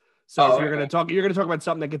release. So if you're gonna talk about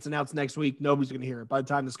something that gets announced next week, nobody's gonna hear it. By the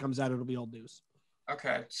time this comes out, it'll be old news.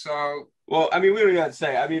 Okay, so well, I mean, we don't even have to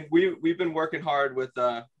say. I mean, we've been working hard with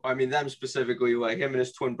I mean, them specifically. Like him and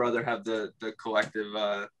his twin brother have the collective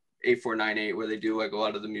 8498, where they do like a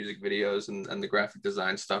lot of the music videos and the graphic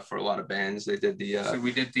design stuff for a lot of bands. They did the so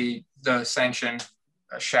we did the Sanction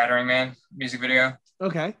Shattering Man music video.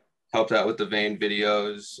 Okay. Helped out with the Vane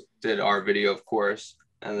videos, did our video, of course,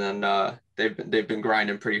 and then they've been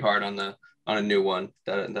grinding pretty hard on a new one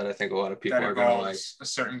that I think a lot of people are gonna like. A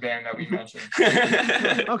certain band that we mentioned.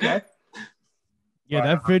 Okay. Yeah,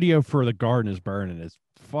 that video for The Garden is Burning is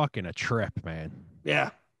fucking a trip, man.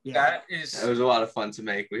 Yeah. That is. It was a lot of fun to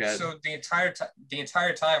make. We had so the entire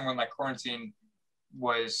time when like quarantine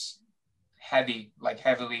was heavily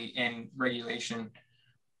in regulation,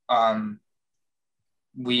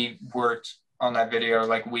 we worked on that video.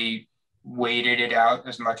 Like we waited it out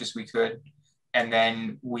as much as we could, and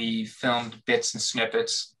then we filmed bits and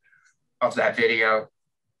snippets of that video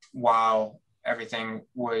while everything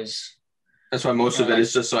was. That's why most of it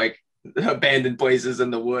is just like abandoned places in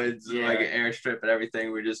the woods, like an airstrip and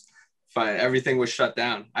everything. We just find everything was shut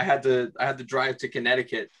down. I had to drive to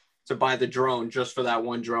Connecticut to buy the drone just for that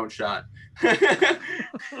one drone shot, because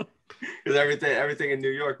everything in New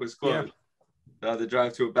York was closed. Yeah. So I had to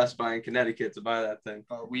drive to a Best Buy in Connecticut to buy that thing.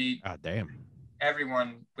 But God damn.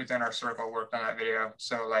 Everyone within our circle worked on that video.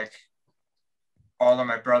 So like all of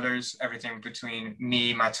my brothers, everything between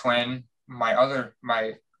me, my twin, my other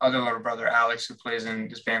little brother Alex, who plays in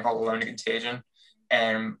this band called Alone in Contagion,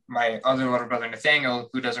 and my other little brother Nathaniel,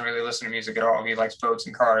 who doesn't really listen to music at all. He likes boats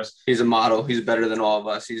and cars. He's a model. He's better than all of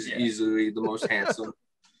us. He's easily the most handsome.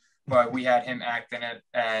 But we had him act in it,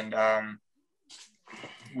 and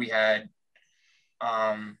we had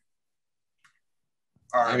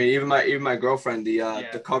I mean, even my girlfriend,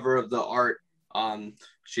 the cover of the art,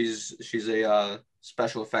 she's a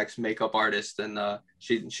special effects makeup artist, and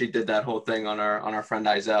she did that whole thing on our friend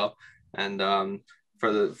Izell, and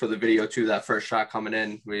for the video too, that first shot coming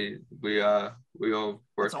in, we all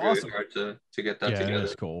worked really hard to get that together.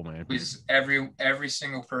 That's cool, man. Because every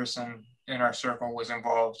single person in our circle was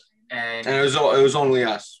involved, and it was only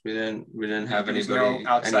us. We didn't have anybody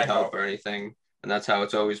any help or anything. And that's how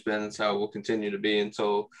it's always been. That's how it will continue to be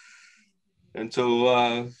until I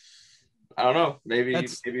don't know. Maybe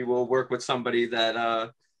we'll work with somebody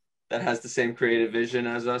that has the same creative vision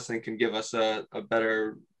as us and can give us a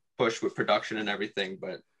better push with production and everything.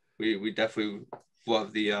 But we definitely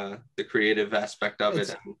love the creative aspect of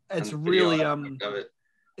it. It's really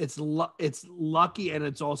it's lucky, and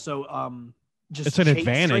it's also just it's an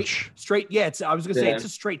advantage. Straight, yeah. I was gonna say it's a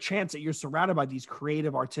straight chance that you're surrounded by these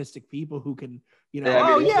creative, artistic people who can,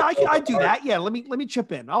 I do that. Yeah, let me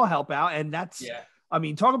chip in. I'll help out, and that's. Yeah. I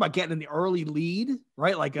mean, talk about getting in the early lead,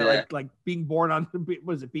 right? Like being born on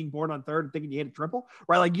being born on third and thinking you hit a triple,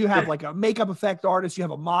 right? Like you have like a makeup effect artist, you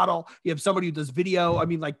have a model, you have somebody who does video. I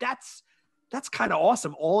mean, like that's kind of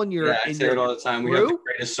awesome. All in your I say it all the time. We have the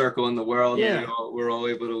greatest circle in the world. Yeah. We're all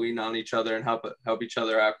able to lean on each other and help each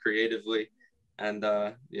other out creatively. And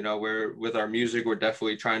we're with our music, we're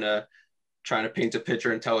definitely trying to paint a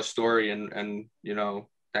picture and tell a story. And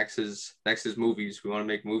next is movies. We want to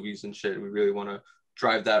make movies and shit. We really want to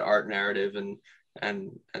drive that art narrative and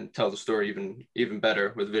tell the story even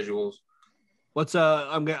better with visuals. What's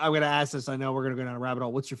I'm gonna ask this. I know we're gonna go down a rabbit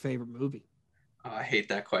hole. What's your favorite movie? I hate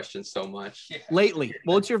that question so much. Yeah. Lately,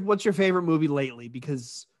 what's your favorite movie lately?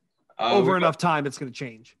 Because over enough time, it's gonna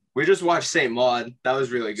change. We just watched Saint Maud. That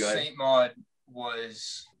was really good. Saint Maud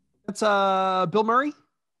was. That's Bill Murray.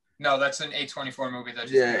 No, that's an A24 movie.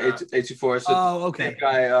 A24. So okay. That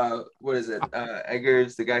guy, what is it?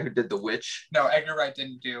 Eggers, the guy who did The Witch. No, Edgar Wright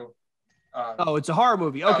didn't do. It's a horror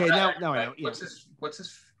movie. Okay, now I know. Yeah. What's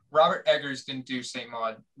his? Robert Eggers didn't do Saint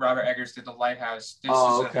Maud. Robert Eggers did The Lighthouse. This is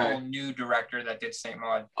a whole new director that did Saint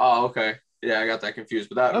Maud. Oh, okay. Yeah, I got that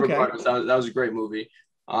confused. But regardless, that was a great movie.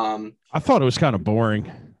 I thought it was kind of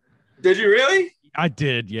boring. Did you really? I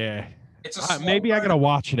did, yeah. It's maybe I gotta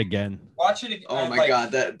watch it again. Watch it again. Oh my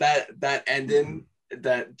god, that ending,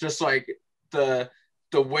 that just like the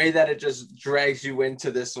way that it just drags you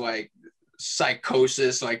into this like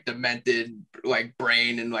psychosis, like demented like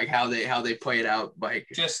brain, and like how they play it out, like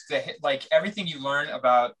just like everything you learn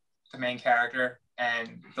about the main character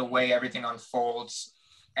and the way everything unfolds.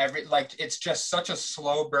 It's just such a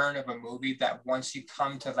slow burn of a movie that once you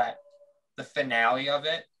come to the finale of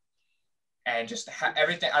it. And just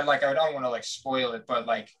everything, I don't want to like spoil it, but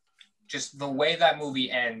like just the way that movie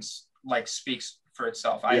ends, like speaks for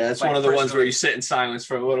itself. It's one of the ones where you sit in silence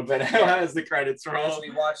for a little bit as the credits roll. As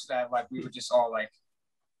we watched that, like we were just all like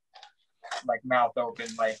mouth open.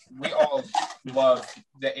 Like we all love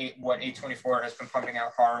what A24 has been pumping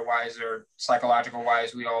out horror wise or psychological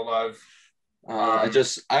wise. We all love. I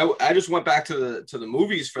just went back to the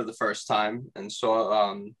movies for the first time and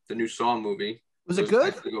saw the new Saw movie. Was it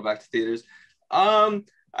good? To go back to theaters.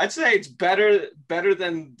 I'd say it's better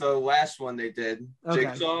than the last one they did. Okay.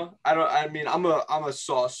 Jigsaw. I'm a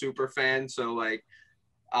Saw super fan, so like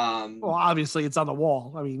well, obviously it's on the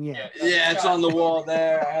wall. I mean, yeah, it's on the wall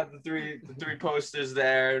there. I have the three posters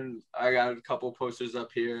there, and I got a couple posters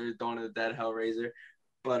up here. Dawn of the Dead, Hellraiser,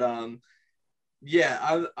 but I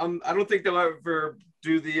don't think they'll ever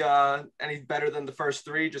do the any better than the first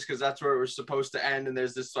three, just because that's where it was supposed to end, and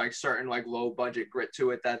there's this like certain like low budget grit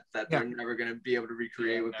to it that they're never going to be able to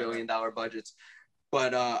recreate with $1 billion budgets.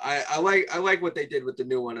 But I like what they did with the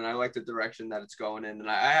new one, and I like the direction that it's going in. And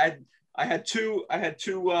I had two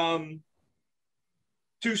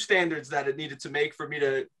standards that it needed to make for me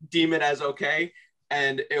to deem it as okay,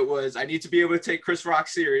 and it was I need to be able to take Chris Rock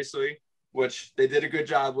seriously, which they did a good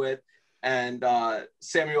job with, and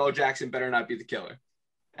Samuel L. Jackson better not be the killer.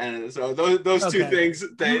 And so those two things,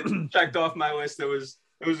 they checked off my list. It was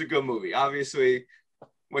a good movie. Obviously,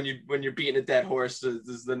 when you're beating a dead horse, this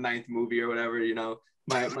is the 9th movie or whatever, you know,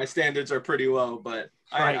 my standards are pretty low, but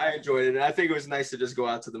I enjoyed it. And I think it was nice to just go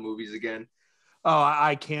out to the movies again. Oh,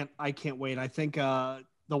 I can't wait. I think the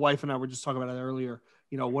wife and I were just talking about it earlier.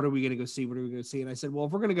 You know, what are we going to go see? What are we going to see? And I said, well,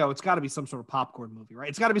 if we're going to go, it's got to be some sort of popcorn movie, right?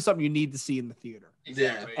 It's got to be something you need to see in the theater.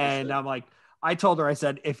 Exactly. And I'm like, I told her, I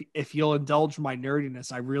said, if you'll indulge my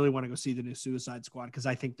nerdiness, I really want to go see the new Suicide Squad, because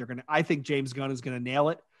I think James Gunn is going to nail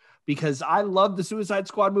it, because I love the Suicide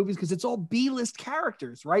Squad movies because it's all B-list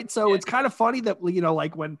characters, right? So it's kind of funny that, you know,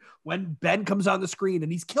 like when Ben comes on the screen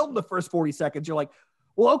and he's killed in the first 40 seconds, you're like,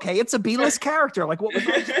 well, okay, it's a B-list character. Like, what was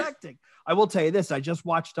I expecting? I will tell you this. I just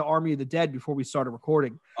watched The Army of the Dead before we started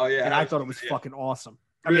recording. Oh, yeah. And I thought it was fucking awesome.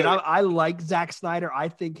 Really? I mean, I like Zack Snyder. I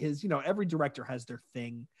think his, you know, every director has their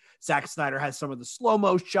thing. Zack Snyder has some of the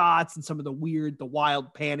slow-mo shots and some of the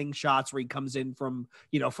wild panning shots where he comes in from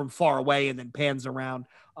far away and then pans around.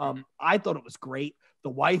 I thought it was great. The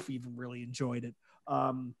wife even really enjoyed it.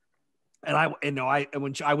 And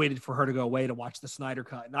I waited for her to go away to watch the Snyder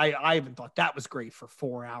cut, and I even thought that was great for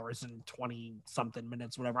 4 hours and 20 something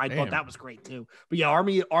minutes, whatever. I thought that was great too. But yeah,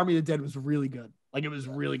 Army of the Dead was really good. Like, it was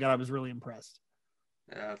really good. I was really impressed.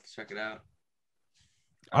 Yeah, I'll have to check it out.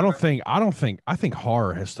 I think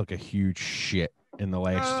horror has took a huge shit in the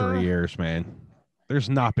last 3 years, man. There's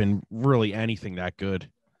not been really anything that good.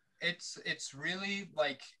 It's really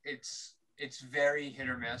like it's very hit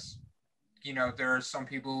or miss. You know, there are some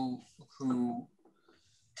people who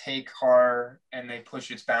take horror and they push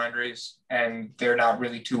its boundaries, and they're not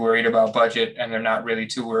really too worried about budget, and they're not really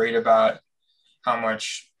too worried about how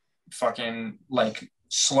much fucking like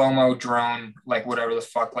slow-mo drone, like whatever the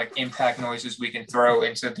fuck, like impact noises we can throw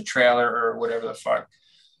into the trailer or whatever the fuck.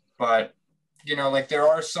 But, you know, like there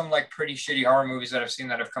are some like pretty shitty horror movies that I've seen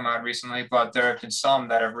that have come out recently, but there have been some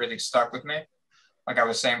that have really stuck with me. Like I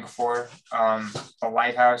was saying before, The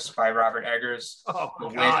Lighthouse by Robert Eggers. Oh,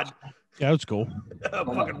 God. Yeah, that's cool. I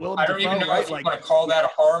don't even know if you want to call that a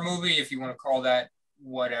horror movie, if you want to call that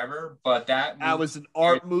whatever, but that was an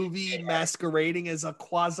art movie masquerading as a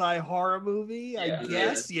quasi horror movie, I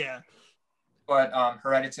guess. Yeah. But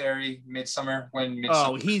Hereditary, Midsommar,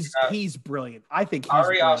 he's brilliant. I think he's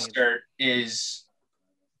Ari brilliant. Aster is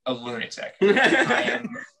a lunatic. I am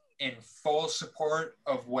in full support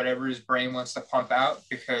of whatever his brain wants to pump out,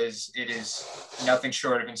 because it is nothing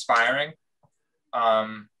short of inspiring.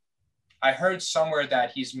 I heard somewhere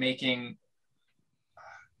that he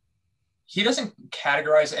doesn't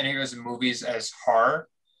categorize any of his movies as horror,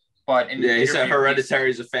 but he said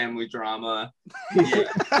Hereditary is a family drama. He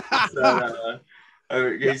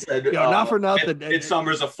said, not for nothing.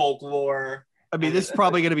 Midsummer's a folklore. I mean, this is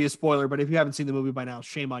probably going to be a spoiler, but if you haven't seen the movie by now,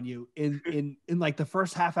 shame on you. In like the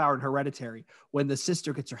first half hour in Hereditary, when the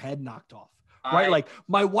sister gets her head knocked off, right? Like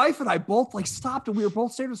my wife and I both like stopped, and we were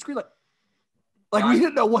both staring at the screen like we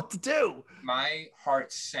didn't know what to do. My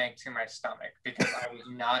heart sank to my stomach because I was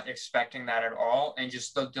not expecting that at all. And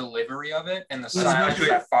just the delivery of it and the silence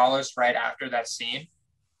that follows right after that scene.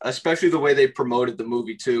 Especially the way they promoted the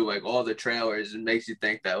movie too, like all the trailers, it makes you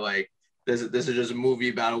think that like this is just a movie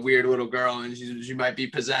about a weird little girl and she might be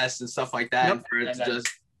possessed and stuff like that. Yep.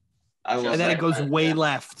 And then it goes way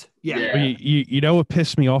left. Yeah. You know what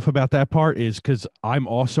pissed me off about that part is because I'm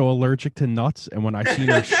also allergic to nuts. And when I seen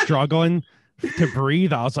her struggling to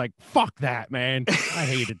breathe, I was like, fuck that, man. I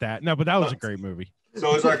hated that. No, but that was a great movie.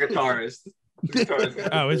 So is our guitarist.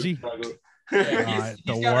 Oh, is he? Yeah,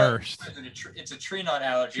 the worst. It's a tree nut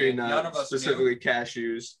allergy. Tree None nut, of us specifically knew.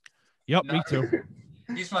 cashews. Yep, me too.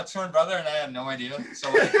 He's my twin brother, and I had no idea. So,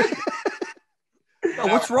 Oh,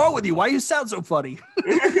 what's wrong with you? Why you sound so funny?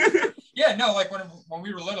 Yeah, no, like when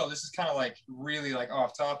we were little, this is kind of like really like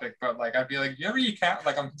off topic, but like I'd be like, you ever eat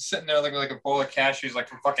like I'm sitting there like with a bowl of cashews like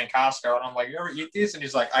from fucking Costco, and I'm like, you ever eat these? And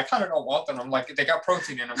he's like, I kind of don't want them. I'm like, they got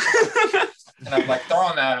protein in them, and I'm like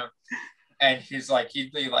throwing them at him, and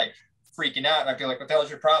he'd be like freaking out, and I'd be like, what the hell's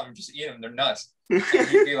your problem? Just eat them, they're nuts. And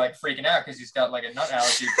he'd be like freaking out because he's got like a nut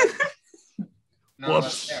allergy. Well,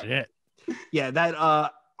 shit. Yeah,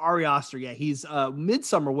 that Ari Aster, yeah, he's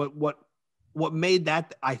Midsummer. What made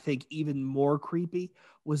that, I think, even more creepy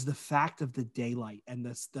was the fact of the daylight, and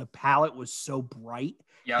the palette was so bright,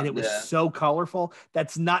 and it was so colorful.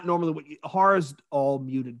 That's not normally what horror's all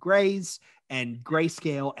muted grays and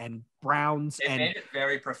grayscale and browns. It made it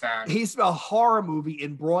very profound. He's a horror movie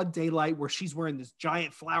in broad daylight where she's wearing this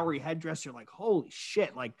giant flowery headdress. You're like, holy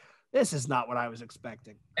shit, like this is not what I was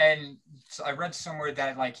expecting. And so I read somewhere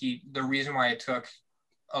that like the reason why it took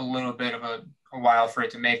a little bit of a while for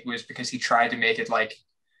it to make was because he tried to make it like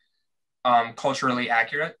culturally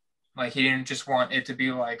accurate. Like he didn't just want it to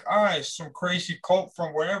be like, it's some crazy cult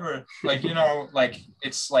from wherever. Like, like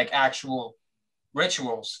it's like actual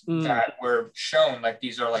rituals that were shown, like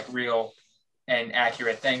these are like real and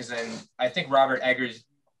accurate things. And I think Robert Eggers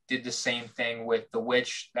did the same thing with The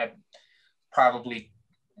Witch. That probably,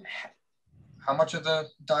 how much of the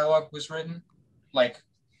dialogue was written? Like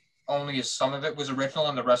only some of it was original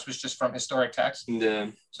and the rest was just from historic text. Yeah.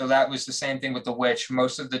 So that was the same thing with The Witch.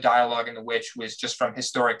 Most of the dialogue in The Witch was just from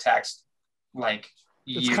historic text. Like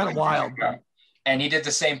it's kind of wild. And he did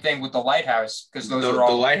the same thing with The Lighthouse, because those are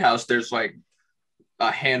all The Lighthouse. There's like a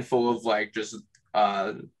handful of like just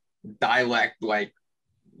dialect like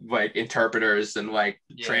interpreters and like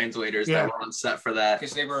translators that were on set for that,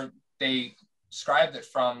 because they scribed it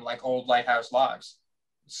from like old lighthouse logs.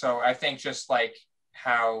 So I think just like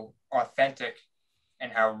how authentic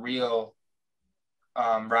and how real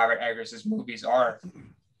Robert Eggers' movies are,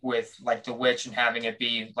 with like The Witch and having it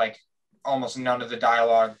be like almost none of the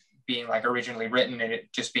dialogue being like originally written and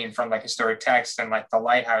it just being from like historic text, and like The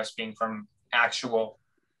Lighthouse being from actual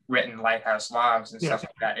written lighthouse logs and stuff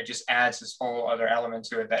like that. It just adds this whole other element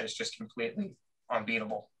to it that is just completely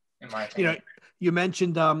unbeatable in my opinion. You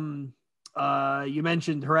mentioned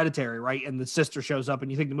Hereditary, right? And the sister shows up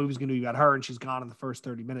and you think the movie's going to be about her and she's gone in the first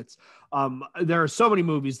 30 minutes. There are so many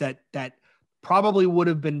movies that probably would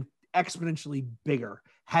have been exponentially bigger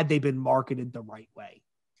had they been marketed the right way.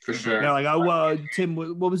 For sure. Like, Tim,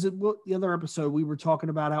 what was it? The other episode we were talking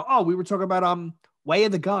about Way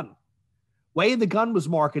of the Gun. Way of the Gun was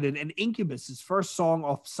marketed, and Incubus's first song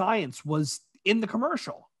off Science was in the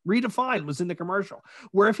commercial. Redefined was in the commercial.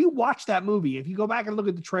 Where if you watch that movie, if you go back and look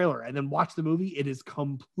at the trailer and then watch the movie, it is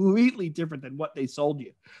completely different than what they sold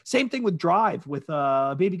you. Same thing with Drive with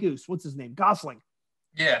Baby Goose. What's his name? Gosling.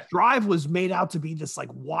 Yeah. Drive was made out to be this like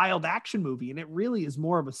wild action movie, and it really is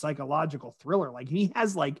more of a psychological thriller. Like he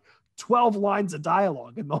has like 12 lines of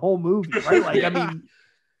dialogue in the whole movie, right? Like, I mean,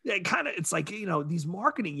 it's like, these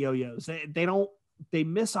marketing yo-yos, they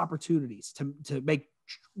miss opportunities to make,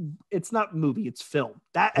 it's not movie, it's film.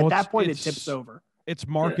 At that point it tips over. It's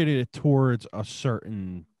marketed towards a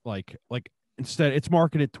certain like instead it's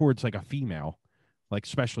marketed towards like a female, like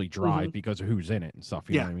especially Drive because of who's in it and stuff.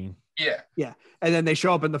 You know what I mean? Yeah. And then they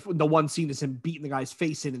show up and the one scene is him beating the guy's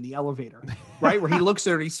face in the elevator, right? Where he looks at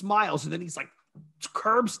her and he smiles and then he's like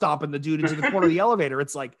curb stomping the dude into the corner of the elevator.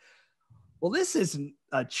 It's like, well, this isn't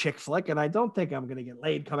a chick flick, and I don't think I'm going to get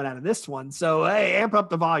laid coming out of this one. So, hey, amp up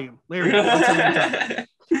the volume. There you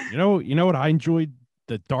go. You know what I enjoyed?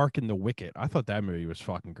 The Dark and the Wicked. I thought that movie was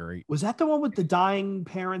fucking great. Was that the one with the dying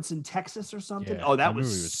parents in Texas or something? Yeah, oh, that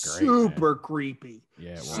was great, super creepy.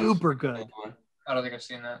 Yeah, super good. I don't think I've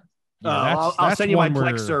seen that. Yeah, I'll send you my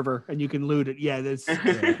Plex server and you can loot it. Yeah,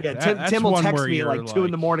 Tim will text me at like 2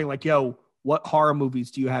 a.m, like, yo, what horror movies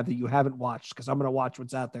do you have that you haven't watched? Because I'm gonna watch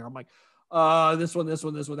what's out there. I'm like, this one, that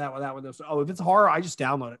one, that one. Oh, if it's horror, I just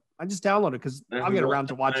download it because I'll get around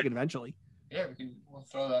to watching it eventually. Yeah, we'll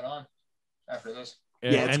throw that on after this.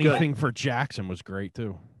 Yeah, anything for Jackson was great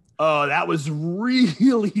too. Oh, that was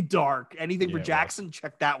really dark. Anything for Jackson,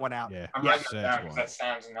 check that one out. Yeah, I'm writing that down because that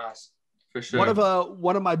sounds nice. For sure.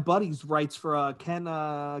 One of my buddies writes for Ken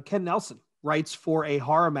Nelson writes for a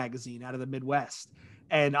horror magazine out of the Midwest,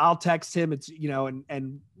 and I'll text him. It's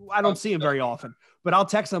and I don't see him very often, but I'll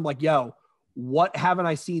text him like, "Yo, what haven't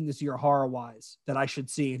I seen this year horror wise that I should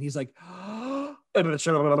see?" And he's like,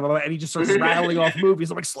 and he just starts rattling off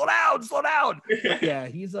movies. I'm like, slow down, slow down. Yeah,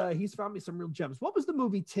 he's found me some real gems. What was the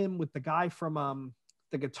movie, Tim, with the guy from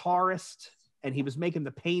the guitarist, and he was making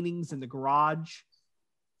the paintings in the garage?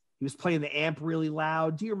 He was playing the amp really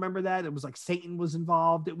loud. Do you remember that? It was like Satan was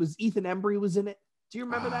involved. It was Ethan Embry was in it. Do you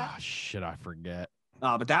remember that? Shit, I forget.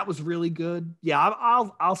 But that was really good. Yeah,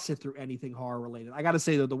 I'll sit through anything horror related. I got to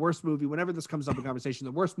say though, the worst movie, whenever this comes up in conversation,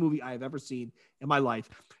 the worst movie I have ever seen in my life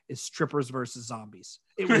is Strippers versus Zombies.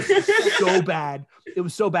 It was so bad. It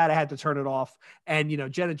was so bad I had to turn it off. And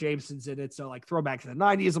Jenna Jameson's in it, so like throwback to the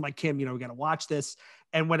 90s. I'm like, Kim, we got to watch this.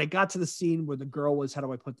 And when it got to the scene where the girl was, how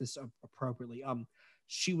do I put this appropriately?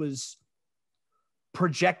 She was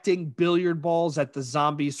projecting billiard balls at the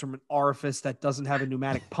zombies from an orifice that doesn't have a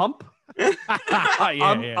pneumatic pump.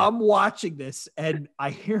 I'm watching this and I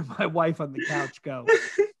hear my wife on the couch go,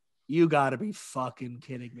 "You gotta be fucking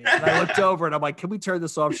kidding me." And I looked over and I'm like, "Can we turn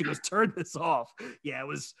this off?" She goes, "Turn this off." Yeah, it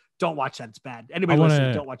was, don't watch that. It's bad. Anybody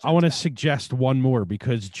listening, don't watch that. I want to suggest one more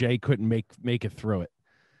because Jay couldn't make it through it.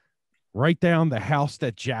 Write down The House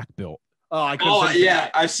That Jack Built. Yeah,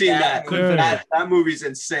 I've seen that. That movie's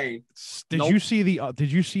insane. Did you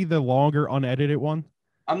see the longer unedited one?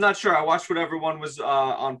 I'm not sure. I watched whatever one was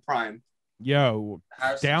on Prime. Yo,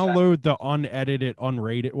 download the unedited,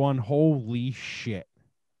 unrated one. Holy shit.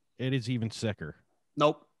 It is even sicker.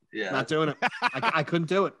 Nope. Yeah. Not doing it. I couldn't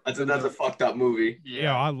do it. That's a fucked up movie.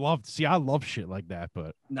 Yeah, I love shit like that,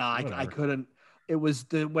 but no, I couldn't. It was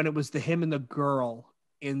when it was the him and the girl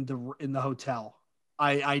in the hotel.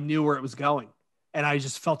 I knew where it was going, and I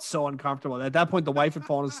just felt so uncomfortable. At that point, the wife had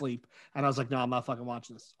fallen asleep, and I was like, "No, I'm not fucking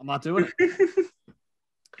watching this. I'm not doing it."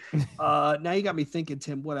 Now you got me thinking,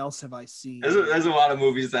 Tim. What else have I seen? There's a lot of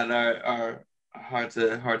movies that are hard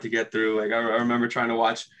to get through. Like I remember trying to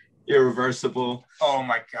watch Irreversible. Oh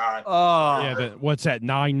my god. Oh yeah. What's that?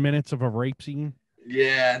 9 minutes of a rape scene.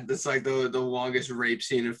 Yeah, that's like the longest rape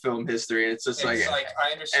scene in film history, and it's like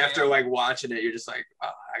I understand. After like watching it, you're just like, oh,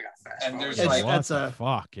 I got fast. And there's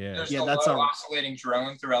fuck yeah. There's a low oscillating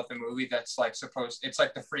drone throughout the movie that's like it's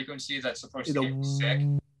like the frequency that's supposed to get you sick.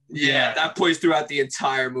 Yeah, that plays throughout the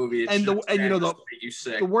entire movie.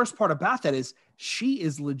 The worst part about that is she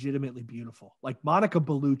is legitimately beautiful. Like Monica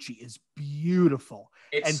Bellucci is beautiful,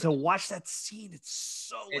 and to watch that scene,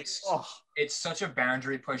 it's such a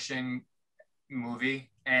boundary pushing movie,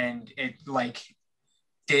 and it like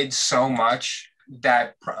did so much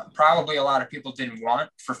that probably a lot of people didn't want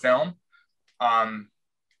for film.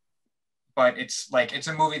 But it's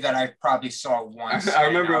a movie that I probably saw once. I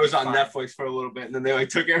remember it was on Netflix for a little bit, and then they like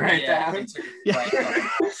took it down. They took it right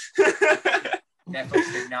Netflix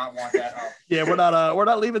did not want that up. Yeah, we're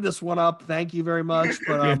not leaving this one up. Thank you very much.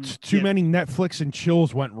 But too many Netflix and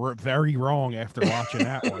chills went very wrong after watching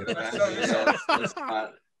that one.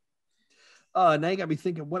 Now you got me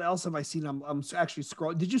thinking, what else have I seen? I'm actually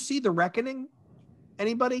scrolling. Did you see The Reckoning?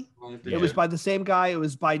 Anybody? Yeah. It was by the same guy. It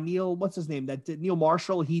was by Neil. What's his name? Neil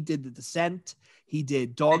Marshall. He did The Descent. He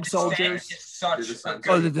did Dog Soldiers.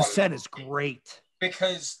 The Descent is great.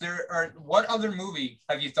 Because what other movie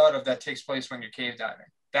have you thought of that takes place when you're cave diving?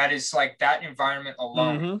 That is like that environment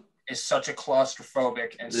alone is such a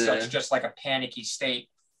claustrophobic and such just like a panicky state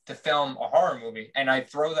to film a horror movie. And I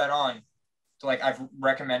throw that on. Like I've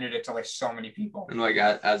recommended it to like so many people, and like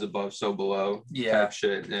as above, so below. Type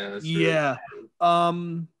shit. Yeah. That's Did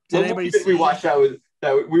anybody see? We watched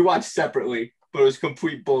that we watched separately, but it was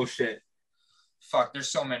complete bullshit. Fuck, there's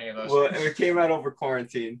so many of those. Well, it came out over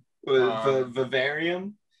quarantine.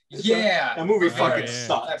 Vivarium. Yeah, that movie fucking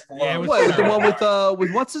sucked. Yeah, what, the one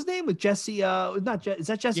with what's his name with Jesse? Is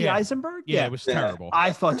that Jesse Eisenberg? Yeah, it was terrible.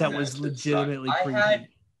 I thought that was legitimately creepy.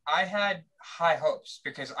 I had high hopes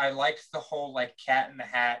because I liked the whole like Cat in the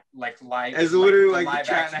Hat live. It's literally like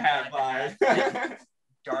the Cat in the Hat vibe.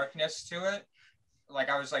 Darkness to it. Like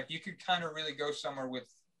I was like, you could kind of really go somewhere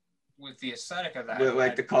with the aesthetic of that. With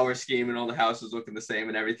like the color scheme and all the houses looking the same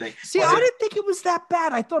and everything. See, I didn't think it was that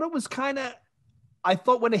bad. I thought it was kind of. I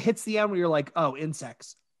thought when it hits the end, where you're like, oh,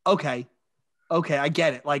 insects. Okay, I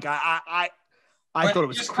get it. Like I thought it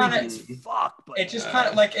was creepy as fuck, but it just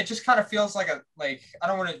kind of feels like I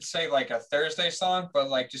don't want to say like a Thursday song, but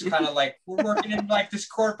like just kind of like we're working in like this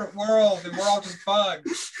corporate world and we're all just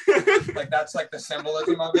bugs. Like that's like the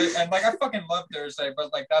symbolism of it, and like I fucking love Thursday,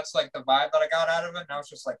 but like that's like the vibe that I got out of it, and I was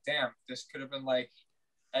just like, damn, this could have been like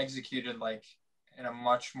executed like in a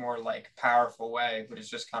much more like powerful way, but it's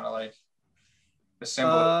just kind of like the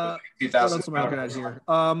symbol of 2000. What else am I looking at here?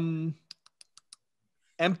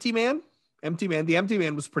 Empty Man. The Empty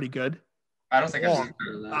Man was pretty good. I don't think I've seen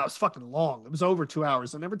that. It was fucking long. It was over 2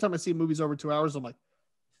 hours. And every time I see movies over 2 hours, I'm like,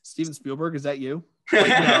 Steven Spielberg, is that you? Like,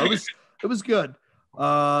 no, It was good.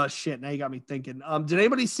 Shit. Now you got me thinking. Did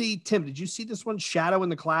anybody see Tim? Did you see this one, Shadow in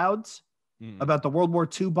the Clouds, about the World War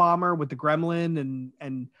II bomber with the gremlin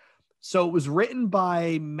and so it was written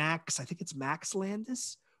by Max. I think it's Max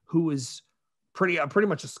Landis, who is pretty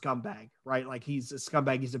much a scumbag, right? Like he's a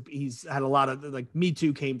scumbag. He's had a lot of like Me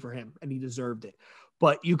Too came for him, and he deserved it.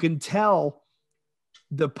 But you can tell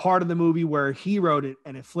the part of the movie where he wrote it,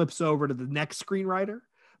 and it flips over to the next screenwriter,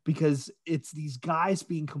 because it's these guys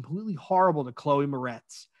being completely horrible to Chloe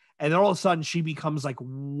Moretz. And then all of a sudden she becomes like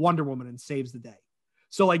Wonder Woman and saves the day.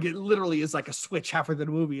 So like, it literally is like a switch halfway through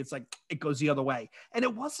the movie. It's like, it goes the other way. And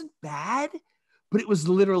it wasn't bad, but it was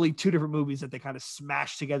literally two different movies that they kind of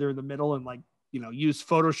smashed together in the middle and like, use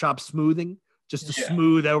Photoshop smoothing just to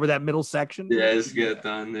smooth over that middle section. Yeah, it's good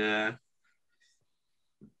done. Yeah.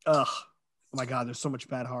 Ugh. Oh my God. There's so much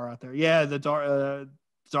bad horror out there. Yeah. The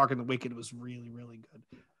Dark and the Wicked was really, really good.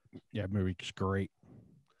 Yeah, movie's great.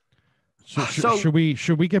 So should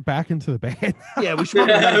we get back into the band? Yeah, we should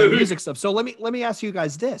get back to the music stuff. So let me ask you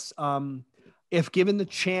guys this: if given the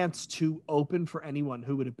chance to open for anyone,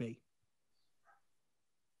 who would it be?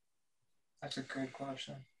 That's a good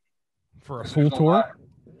question. For a full tour?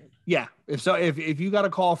 Yeah. If you got a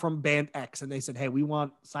call from band X and they said, "Hey, we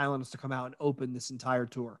want Silenus to come out and open this entire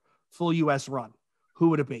tour, full US run," who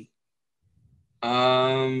would it be?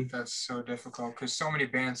 That's so difficult because so many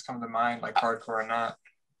bands come to mind, like Hardcore or Not.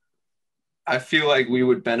 I feel like we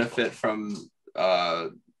would benefit from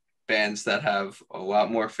bands that have a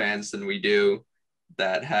lot more fans than we do,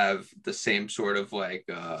 that have the same sort of like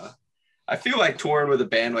I feel like touring with a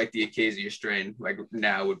band like the Acacia Strain like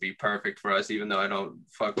now would be perfect for us, even though I don't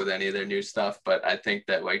fuck with any of their new stuff. But I think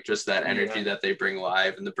that like just that energy that they bring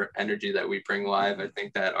live and the energy that we bring live, I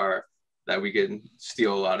think that we can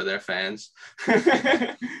steal a lot of their fans.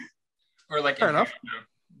 Or like, fair enough.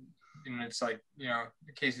 And it's like,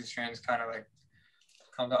 the Casey Strands kind of like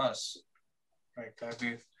come to us. Like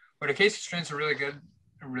but the Casey Strands a really good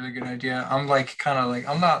idea. I'm like kind of like,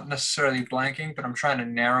 I'm not necessarily blanking, but I'm trying to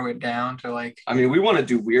narrow it down to like. I mean, we want to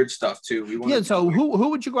do weird stuff too. So who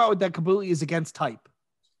would you go out with that completely is against type?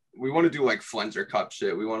 We want to do like Flenser Cup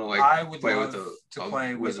shit. We want to like I would play love with to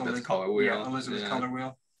play with Elizabeth's Color Wheel. Yeah, Elizabeth's Color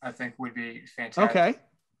Wheel. I think would be fantastic. Okay.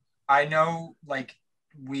 I know like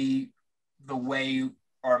the way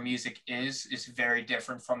our music is very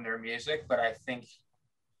different from their music, but I think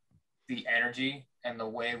the energy and the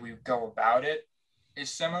way we go about it is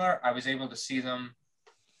similar. I was able to see them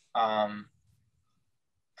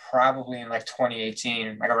probably in like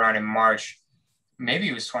 2018, like around in March. Maybe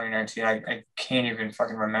it was 2019. I can't even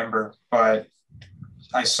fucking remember, but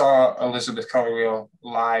I saw Elizabeth Color Wheel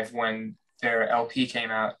live when their LP came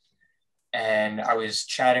out, and I was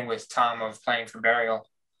chatting with Tom of Playing for Burial,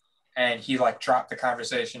 and he like dropped the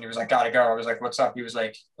conversation. He was like, "Gotta go." I was like, "What's up?" He was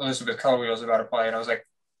like, "Elizabeth Color Wheel is about to play," and I was like,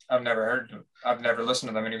 "I've never listened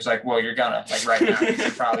to them." And he was like, "Well, you're gonna like right now. You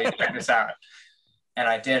should probably check this out." And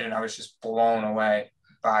I did, and I was just blown away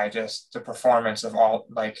by just the performance of all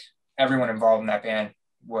like everyone involved in that band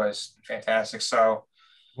was fantastic. So,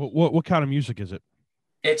 what kind of music is it?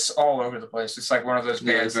 It's all over the place. It's like one of those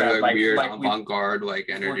bands that like weird like avant-garde like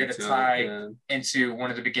energy. We're gonna tie into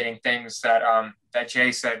one of the beginning things that that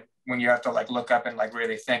Jay said, when you have to like look up and like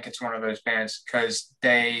really think. It's one of those bands because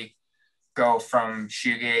they go from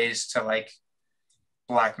shoegaze to like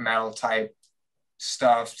black metal type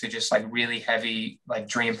stuff to just like really heavy like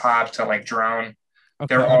dream pop to like drone.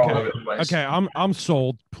 Okay, They're all over the place. Okay, I'm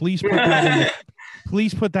sold. Please put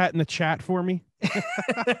that in the chat for me.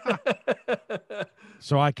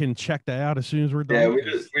 So I can check that out as soon as we're done.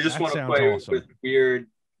 Yeah, we just want to play awesome. with weird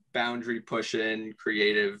boundary pushing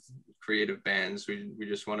creative bands. We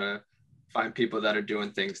just want to find people that are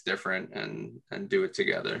doing things different and do it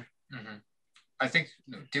together. Mm-hmm. I think,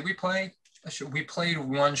 did we play a show? We played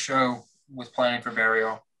one show with Planning for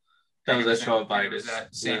Burial. That was that show at Vitus. It was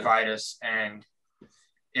at St. Vitus, and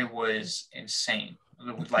it was insane.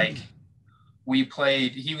 Like we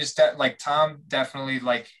played, Tom definitely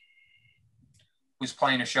like was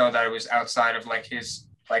playing a show that was outside of like his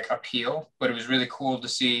like appeal, but it was really cool to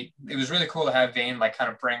see. It was really cool to have Vane like kind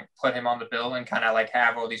of put him on the bill and kind of like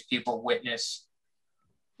have all these people witness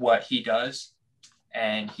what he does.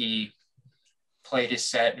 And he played his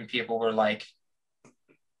set and people were like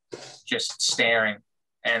just staring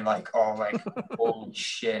and like all like holy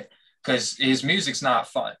shit, because his music's not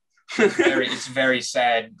fun. It's very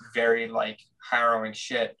sad, very like harrowing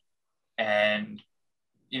shit. And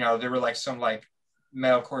there were like some like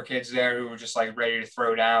metalcore kids there who were just like ready to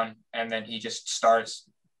throw down, and then he just starts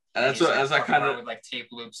And that's what, as I kind of with like tape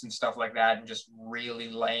loops and stuff like that, and just really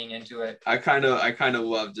laying into it. I kind of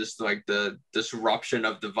love just like the disruption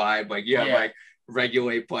of the vibe. Like you have like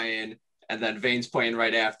Regulate playing, and then Veins playing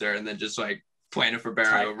right after, and then just like playing it for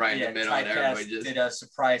Burial right in the middle, and everybody just did a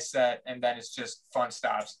surprise set, and then it's just fun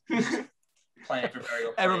stops. Playing for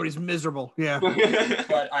Burial. Everybody's miserable. Yeah.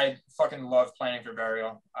 But I fucking love playing for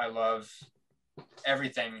Burial. I love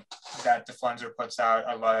everything that the Flenser puts out.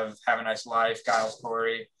 I love Have a Nice Life, Giles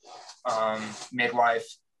Corey, Midwife,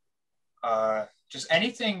 just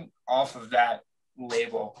anything off of that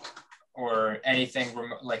label or anything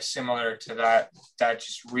like similar to that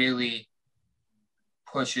just really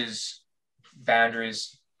pushes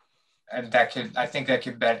boundaries, and I think that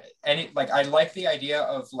could bet any, like, I like the idea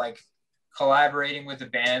of like collaborating with a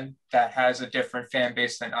band that has a different fan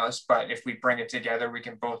base than us, but if we bring it together, we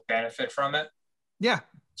can both benefit from it. Yeah.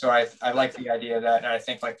 So I like the idea of that, and I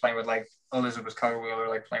think like playing with like Elizabeth Colorwheel or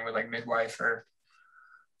like playing with like Midwife or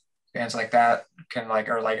bands like that can like,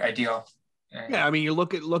 or like Ideal. Yeah, I mean, you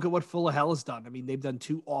look at what Full of Hell has done. I mean, they've done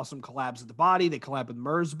 2 awesome collabs with The Body. They collab with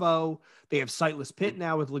Merzbow. They have Sightless Pit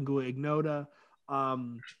now with Lingua Ignota.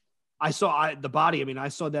 I saw The Body. I mean, I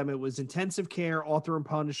saw them. It was Intensive Care, Author and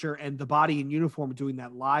Punisher, and The Body in Uniform doing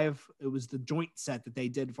that live. It was the joint set that they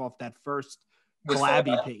did off that first collab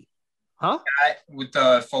EP. Huh? With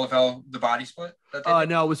the Full of Hell, The Body split?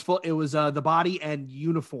 No, it was full. It was The Body and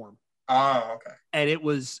Uniform. Oh, okay. And it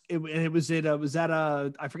was at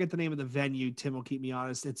I forget the name of the venue. Tim will keep me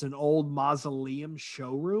honest. It's an old mausoleum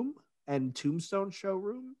showroom and tombstone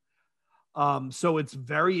showroom. So it's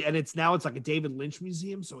it's like a David Lynch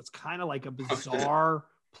museum. So it's kind of like a bizarre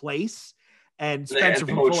place. And Spencer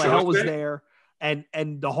from Full of Hell was there. And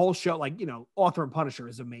the whole show, like, you know, Author and Punisher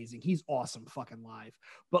is amazing. He's awesome fucking live.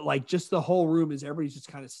 But like just the whole room is everybody's just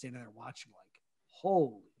kind of standing there watching like,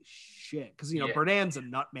 holy shit. Because, you know, Bernan's a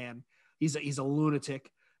nut man. He's a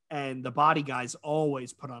lunatic. And the Body guys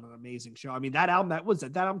always put on an amazing show. I mean, that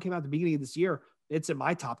album came out at the beginning of this year. It's in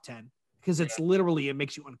my top 10 because it's literally, it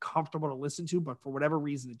makes you uncomfortable to listen to, but for whatever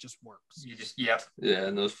reason, it just works. You just, Yeah.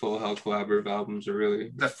 And those Full of Hell collaborative albums are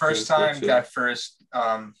really the first time that first,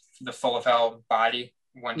 the Full of Hell Body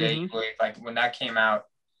one day, like when that came out,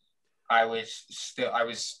 I was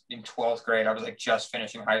in 12th grade. I was like just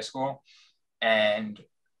finishing high school, and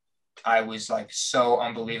I was like so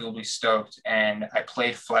unbelievably stoked, and I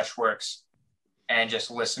played Fleshworks and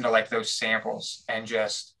just listened to like those samples and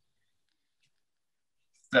just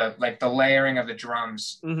the layering of the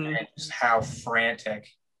drums and just how frantic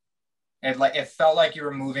it felt like you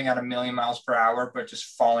were moving at 1,000,000 miles per hour, but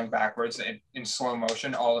just falling backwards in slow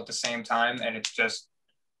motion all at the same time. And it's just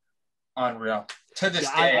unreal to this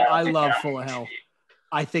day. I love Full of Hell.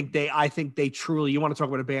 I think they truly, you want to talk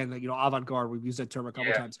about a band that, you know, avant-garde, we've used that term a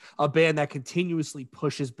couple times, a band that continuously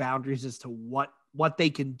pushes boundaries as to what they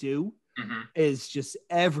can do is just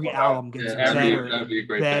every album gets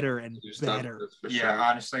better and better. Yeah,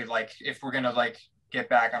 honestly, like if we're going to like get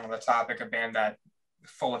back onto the topic, a band that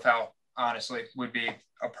Full of Hell, honestly, would be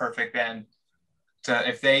a perfect band to,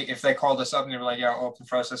 if they called us up and they were like, yo, open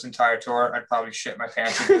for us this entire tour, I'd probably shit my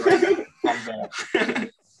pants and be like, I'm there.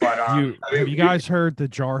 But have you guys heard the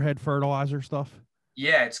Jarhead Fertilizer stuff?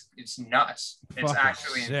 Yeah, it's nuts. It's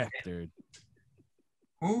actually sick, dude.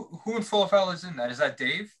 Who in Full of Hell is in that? Is that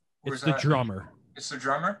Dave? Or it's the drummer. It's the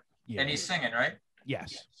drummer? Yeah. And he's singing, right?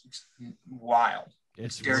 Yes. It's wild.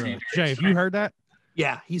 It's dirty. Jay, have you heard that?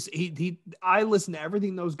 Yeah, he I listen to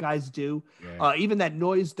everything those guys do. Yeah. Even that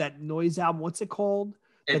noise album, what's it called?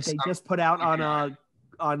 That they just put out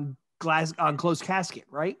on Closed Casket,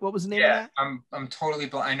 right? What was the name of that? I'm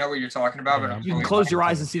totally I know what you're talking about, but you can close your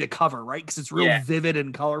eyes and see the cover, right? Because it's real vivid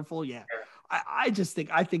and colorful. Yeah. I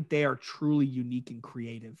think they are truly unique and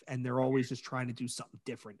creative, and they're always just trying to do something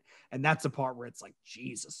different. And that's the part where it's like,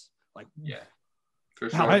 Jesus, like, for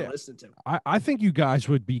sure. Listen to. I think you guys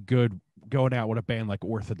would be good going out with a band like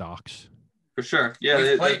Orthodox. For sure. Yeah,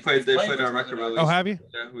 they played our record release. Oh, have you?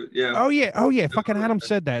 Yeah. Oh yeah. Fucking Adam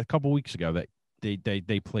said that a couple weeks ago that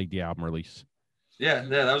they played the album release. Yeah,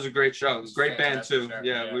 that was a great show. It was a great band too.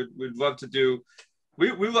 Yeah, we'd love to do.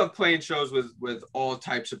 We love playing shows with all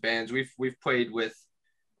types of bands. We've played with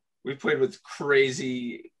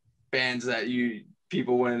crazy bands that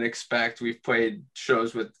people wouldn't expect. We've played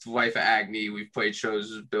shows with Life of Agony. We've played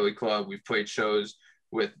shows with Billy Club. We've played shows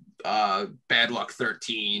with Bad Luck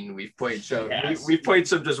 13. We've played shows. Yes. We've played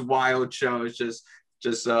some just wild shows.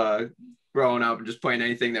 Just growing up and just playing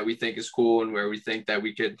anything that we think is cool and where we think that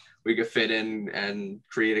we could fit in and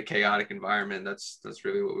create a chaotic environment. That's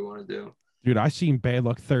really what we want to do. Dude, I seen Bad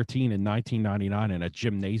Luck 13 in 1999 in a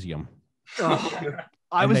gymnasium. Oh.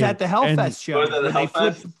 I was at the Hellfest show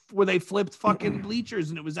the where they flipped fucking bleachers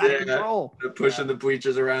and it was out of control. They're pushing the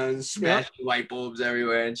bleachers around, smashing light bulbs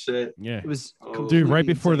everywhere and shit. Yeah, it was dude. Right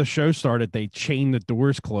before the show started, they chained the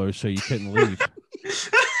doors closed so you couldn't leave.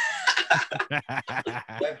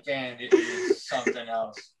 That band is something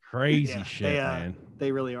else. Crazy shit, man.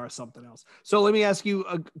 They really are something else. So let me ask you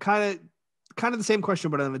a kind of the same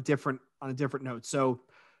question, but on a different note. So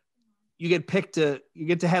you get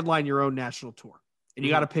to headline your own national tour, and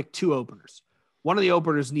you got to pick 2 openers. One of the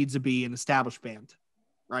openers needs to be an established band,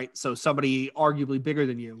 right? So somebody arguably bigger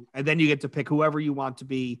than you, and then you get to pick whoever you want to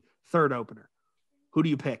be third opener. Who do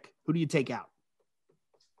you pick? Who do you take out?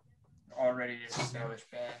 Already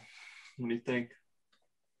established band. What do you think?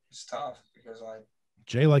 It's tough because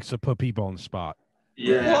Jay likes to put people on the spot.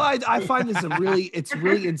 Yeah. Well, I find this it's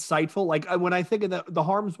really insightful. Like when I think of the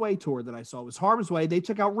Harm's Way tour that I saw, was Harm's Way. They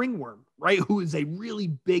took out Ringworm, right? Who is a really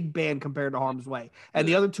big band compared to Harm's Way. And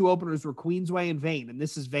the other 2 openers were Queensway and Vane. And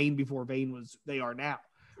this is Vane before Vane they are now,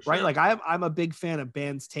 right? Sure. Like I'm a big fan of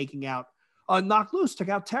bands taking out, Knock Loose took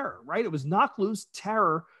out Terror, right? It was Knock Loose,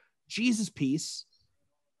 Terror, Jesus Piece.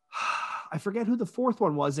 I forget who the 4th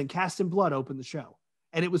one was, and Cast in Blood opened the show.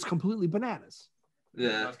 And it was completely bananas.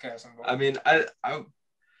 Yeah. I mean, I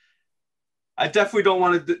definitely don't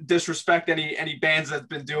want to disrespect any bands that's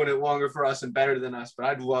been doing it longer for us and better than us, but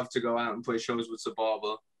I'd love to go out and play shows with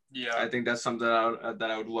Zabalba. Yeah. I think that's something that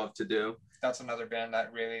I would love to do. That's another band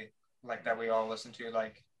that really, like, that we all listen to,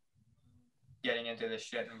 like, getting into this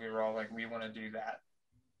shit, and we were all like, we want to do that.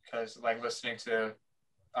 Because, like, listening to,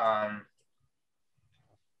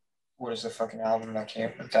 what is the fucking album that came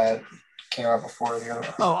out before the other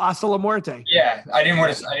one? Oh, Hasta la Muerte. Yeah, I didn't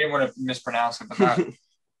want to mispronounce it, but that.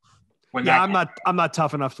 I'm not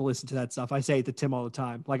tough enough to listen to that stuff. I say it to Tim all the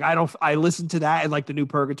time. Like I listen to that and like the new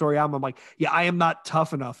Purgatory album. I'm like, yeah, I am not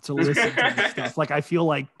tough enough to listen to this stuff. Like I feel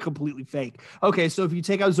like completely fake. Okay, so if you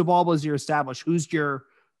take out Zabalba as your established, who's your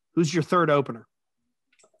third opener?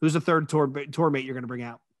 Who's the third tour mate you're going to bring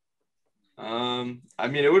out? I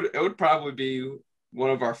mean, it would probably be one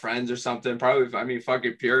of our friends or something. Probably, I mean,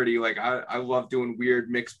 fucking Purity. Like I love doing weird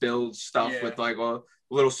mixed build stuff with like a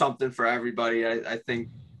little something for everybody. I think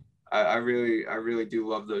I really do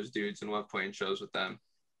love those dudes and love playing shows with them.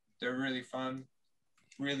 They're really fun,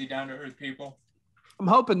 really down to earth people. I'm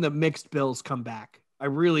hoping the mixed bills come back. I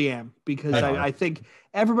really am, because I think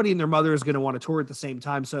everybody and their mother is going to want to tour at the same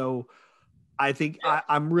time. So I think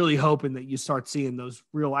I'm really hoping that you start seeing those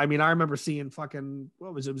real. I mean, I remember seeing fucking,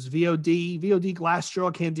 what was it? It was VOD,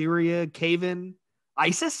 Glassjaw, Candiria, Cave-In,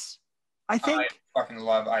 ISIS, I think. I fucking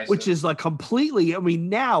love ISIS. Which is like completely, I mean,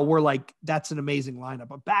 now we're like, that's an amazing lineup.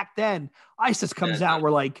 But back then, ISIS comes out,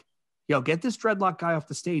 we're like, yo, get this dreadlock guy off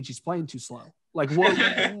the stage. He's playing too slow. Like, what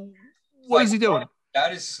is he doing?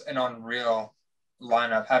 That is an unreal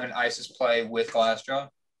lineup, having ISIS play with Glassjaw.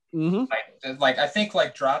 Mm-hmm. Like I think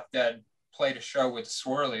like Drop Dead played a show with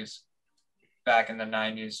Swirlies back in the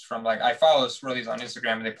 90s from like, I follow Swirlies on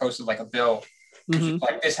Instagram and they posted like a bill. Mm-hmm.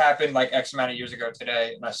 Like this happened like X amount of years ago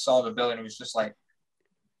today. And I saw the bill and it was just like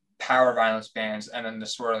power violence bands and then the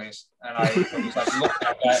Swirlies. And I was like looking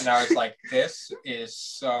at that and I was like, this is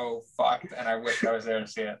so fucked. And I wish I was there to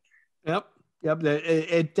see it. Yep.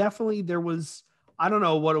 It definitely, there was, I don't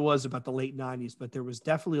know what it was about the late 90s, but there was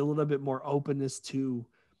definitely a little bit more openness to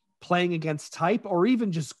playing against type, or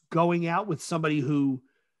even just going out with somebody who,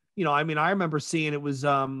 you know, I mean, I remember seeing it was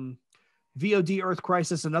VOD, Earth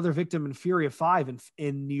Crisis, Another Victim, and Fury of 5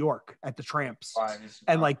 in New York at the Tramps.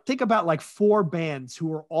 And like, think about like 4 bands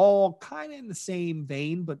who are all kind of in the same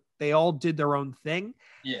vein, but they all did their own thing,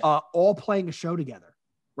 all playing a show together.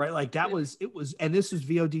 Right. Like that was, and this was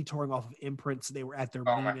VOD touring off of Imprints. They were at their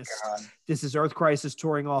meanest. This is Earth Crisis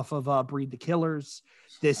touring off of Breed the Killers.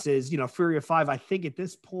 This is, you know, Fury of 5. I think at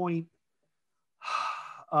this point,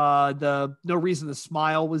 the No Reason to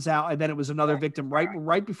Smile was out. And then it was Another Victim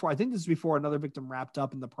right before, I think this is before Another Victim wrapped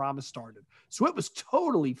up and The Promise started. So it was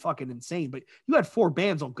totally fucking insane, but you had 4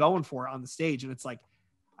 bands all going for it on the stage. And it's like,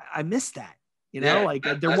 I missed that, you know, like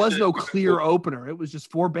there was no clear opener. It was just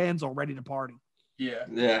 4 bands all ready to party.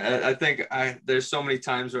 Yeah, I think there's so many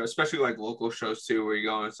times where, especially like local shows too, where you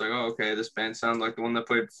go and it's like, oh, okay, this band sounds like the one that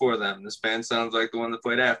played before them. This band sounds like the one that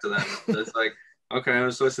played after them. It's like, okay, I'm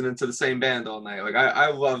just listening to the same band all night. Like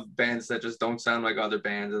I love bands that just don't sound like other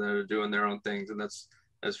bands and they're doing their own things, and that's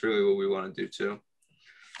really what we want to do too.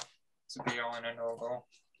 It's a be all and end all goal.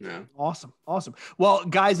 Yeah. Awesome. Well,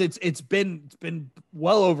 guys, it's been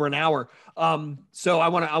well over an hour. So I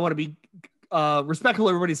want to be respectful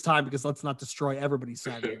of everybody's time, because let's not destroy everybody's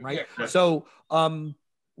Saturday, right? Yeah. So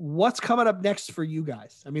what's coming up next for you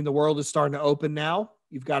guys? I mean, the world is starting to open now.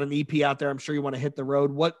 You've got an EP out there. I'm sure you want to hit the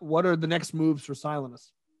road. What are the next moves for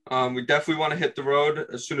Silenus? We definitely want to hit the road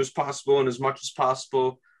as soon as possible and as much as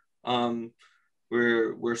possible.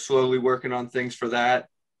 We're slowly working on things for that.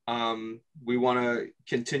 We want to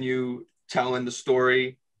continue telling the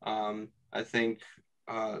story. I think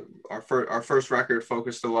our first record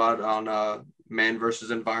focused a lot on man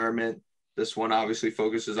versus environment. This one obviously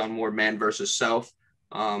focuses on more man versus self.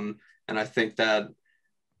 And I think that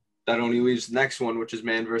only leaves the next one, which is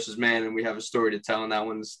man versus man, and we have a story to tell, and that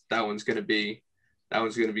one's going to be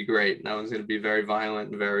great. That one's going to be very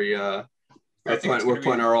violent and very we're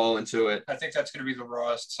putting our all into it. I think that's going to be the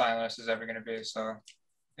rawest Silenus is ever going to be. So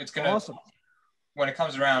it's going to, awesome. When it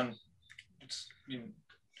comes around, you'll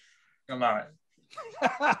know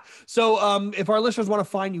it. So if our listeners want to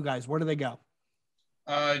find you guys, where do they go?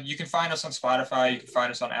 You can find us on Spotify. You can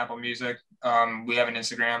find us on Apple Music. We have an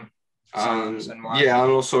Instagram. On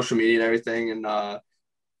all social media and everything, and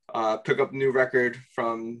pick up a new record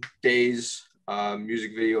from Days.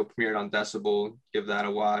 Music video premiered on Decibel. Give that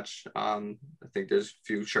a watch. I think there's a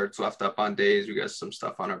few shirts left up on Days. We got some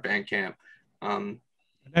stuff on our Bandcamp.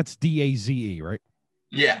 That's DAZE, right?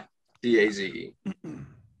 Yeah, DAZE.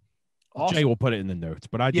 Awesome. Jay will put it in the notes,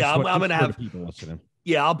 but I'm gonna have people listening.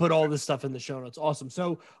 Yeah, I'll put all this stuff in the show notes. Awesome.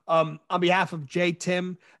 So on behalf of Jay,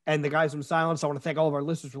 Tim, and the guys from Silence, I want to thank all of our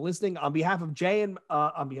listeners for listening. On behalf of Jay and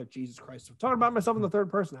on behalf of Jesus Christ, I'm talking about myself in the third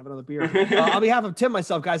person. I have another beer. On behalf of Tim,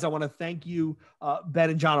 myself, guys, I want to thank you, Ben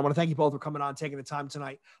and John. I want to thank you both for coming on, taking the time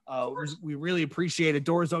tonight. We really appreciate it.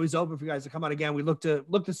 Doors always open for you guys to come on again. We look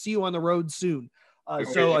to see you on the road soon.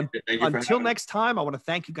 Until next time, I want to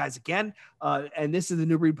thank you guys again. And this is the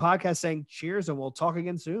New Breed Podcast saying cheers, and we'll talk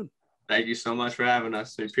again soon. Thank you so much for having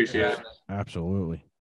us. We appreciate it. Absolutely.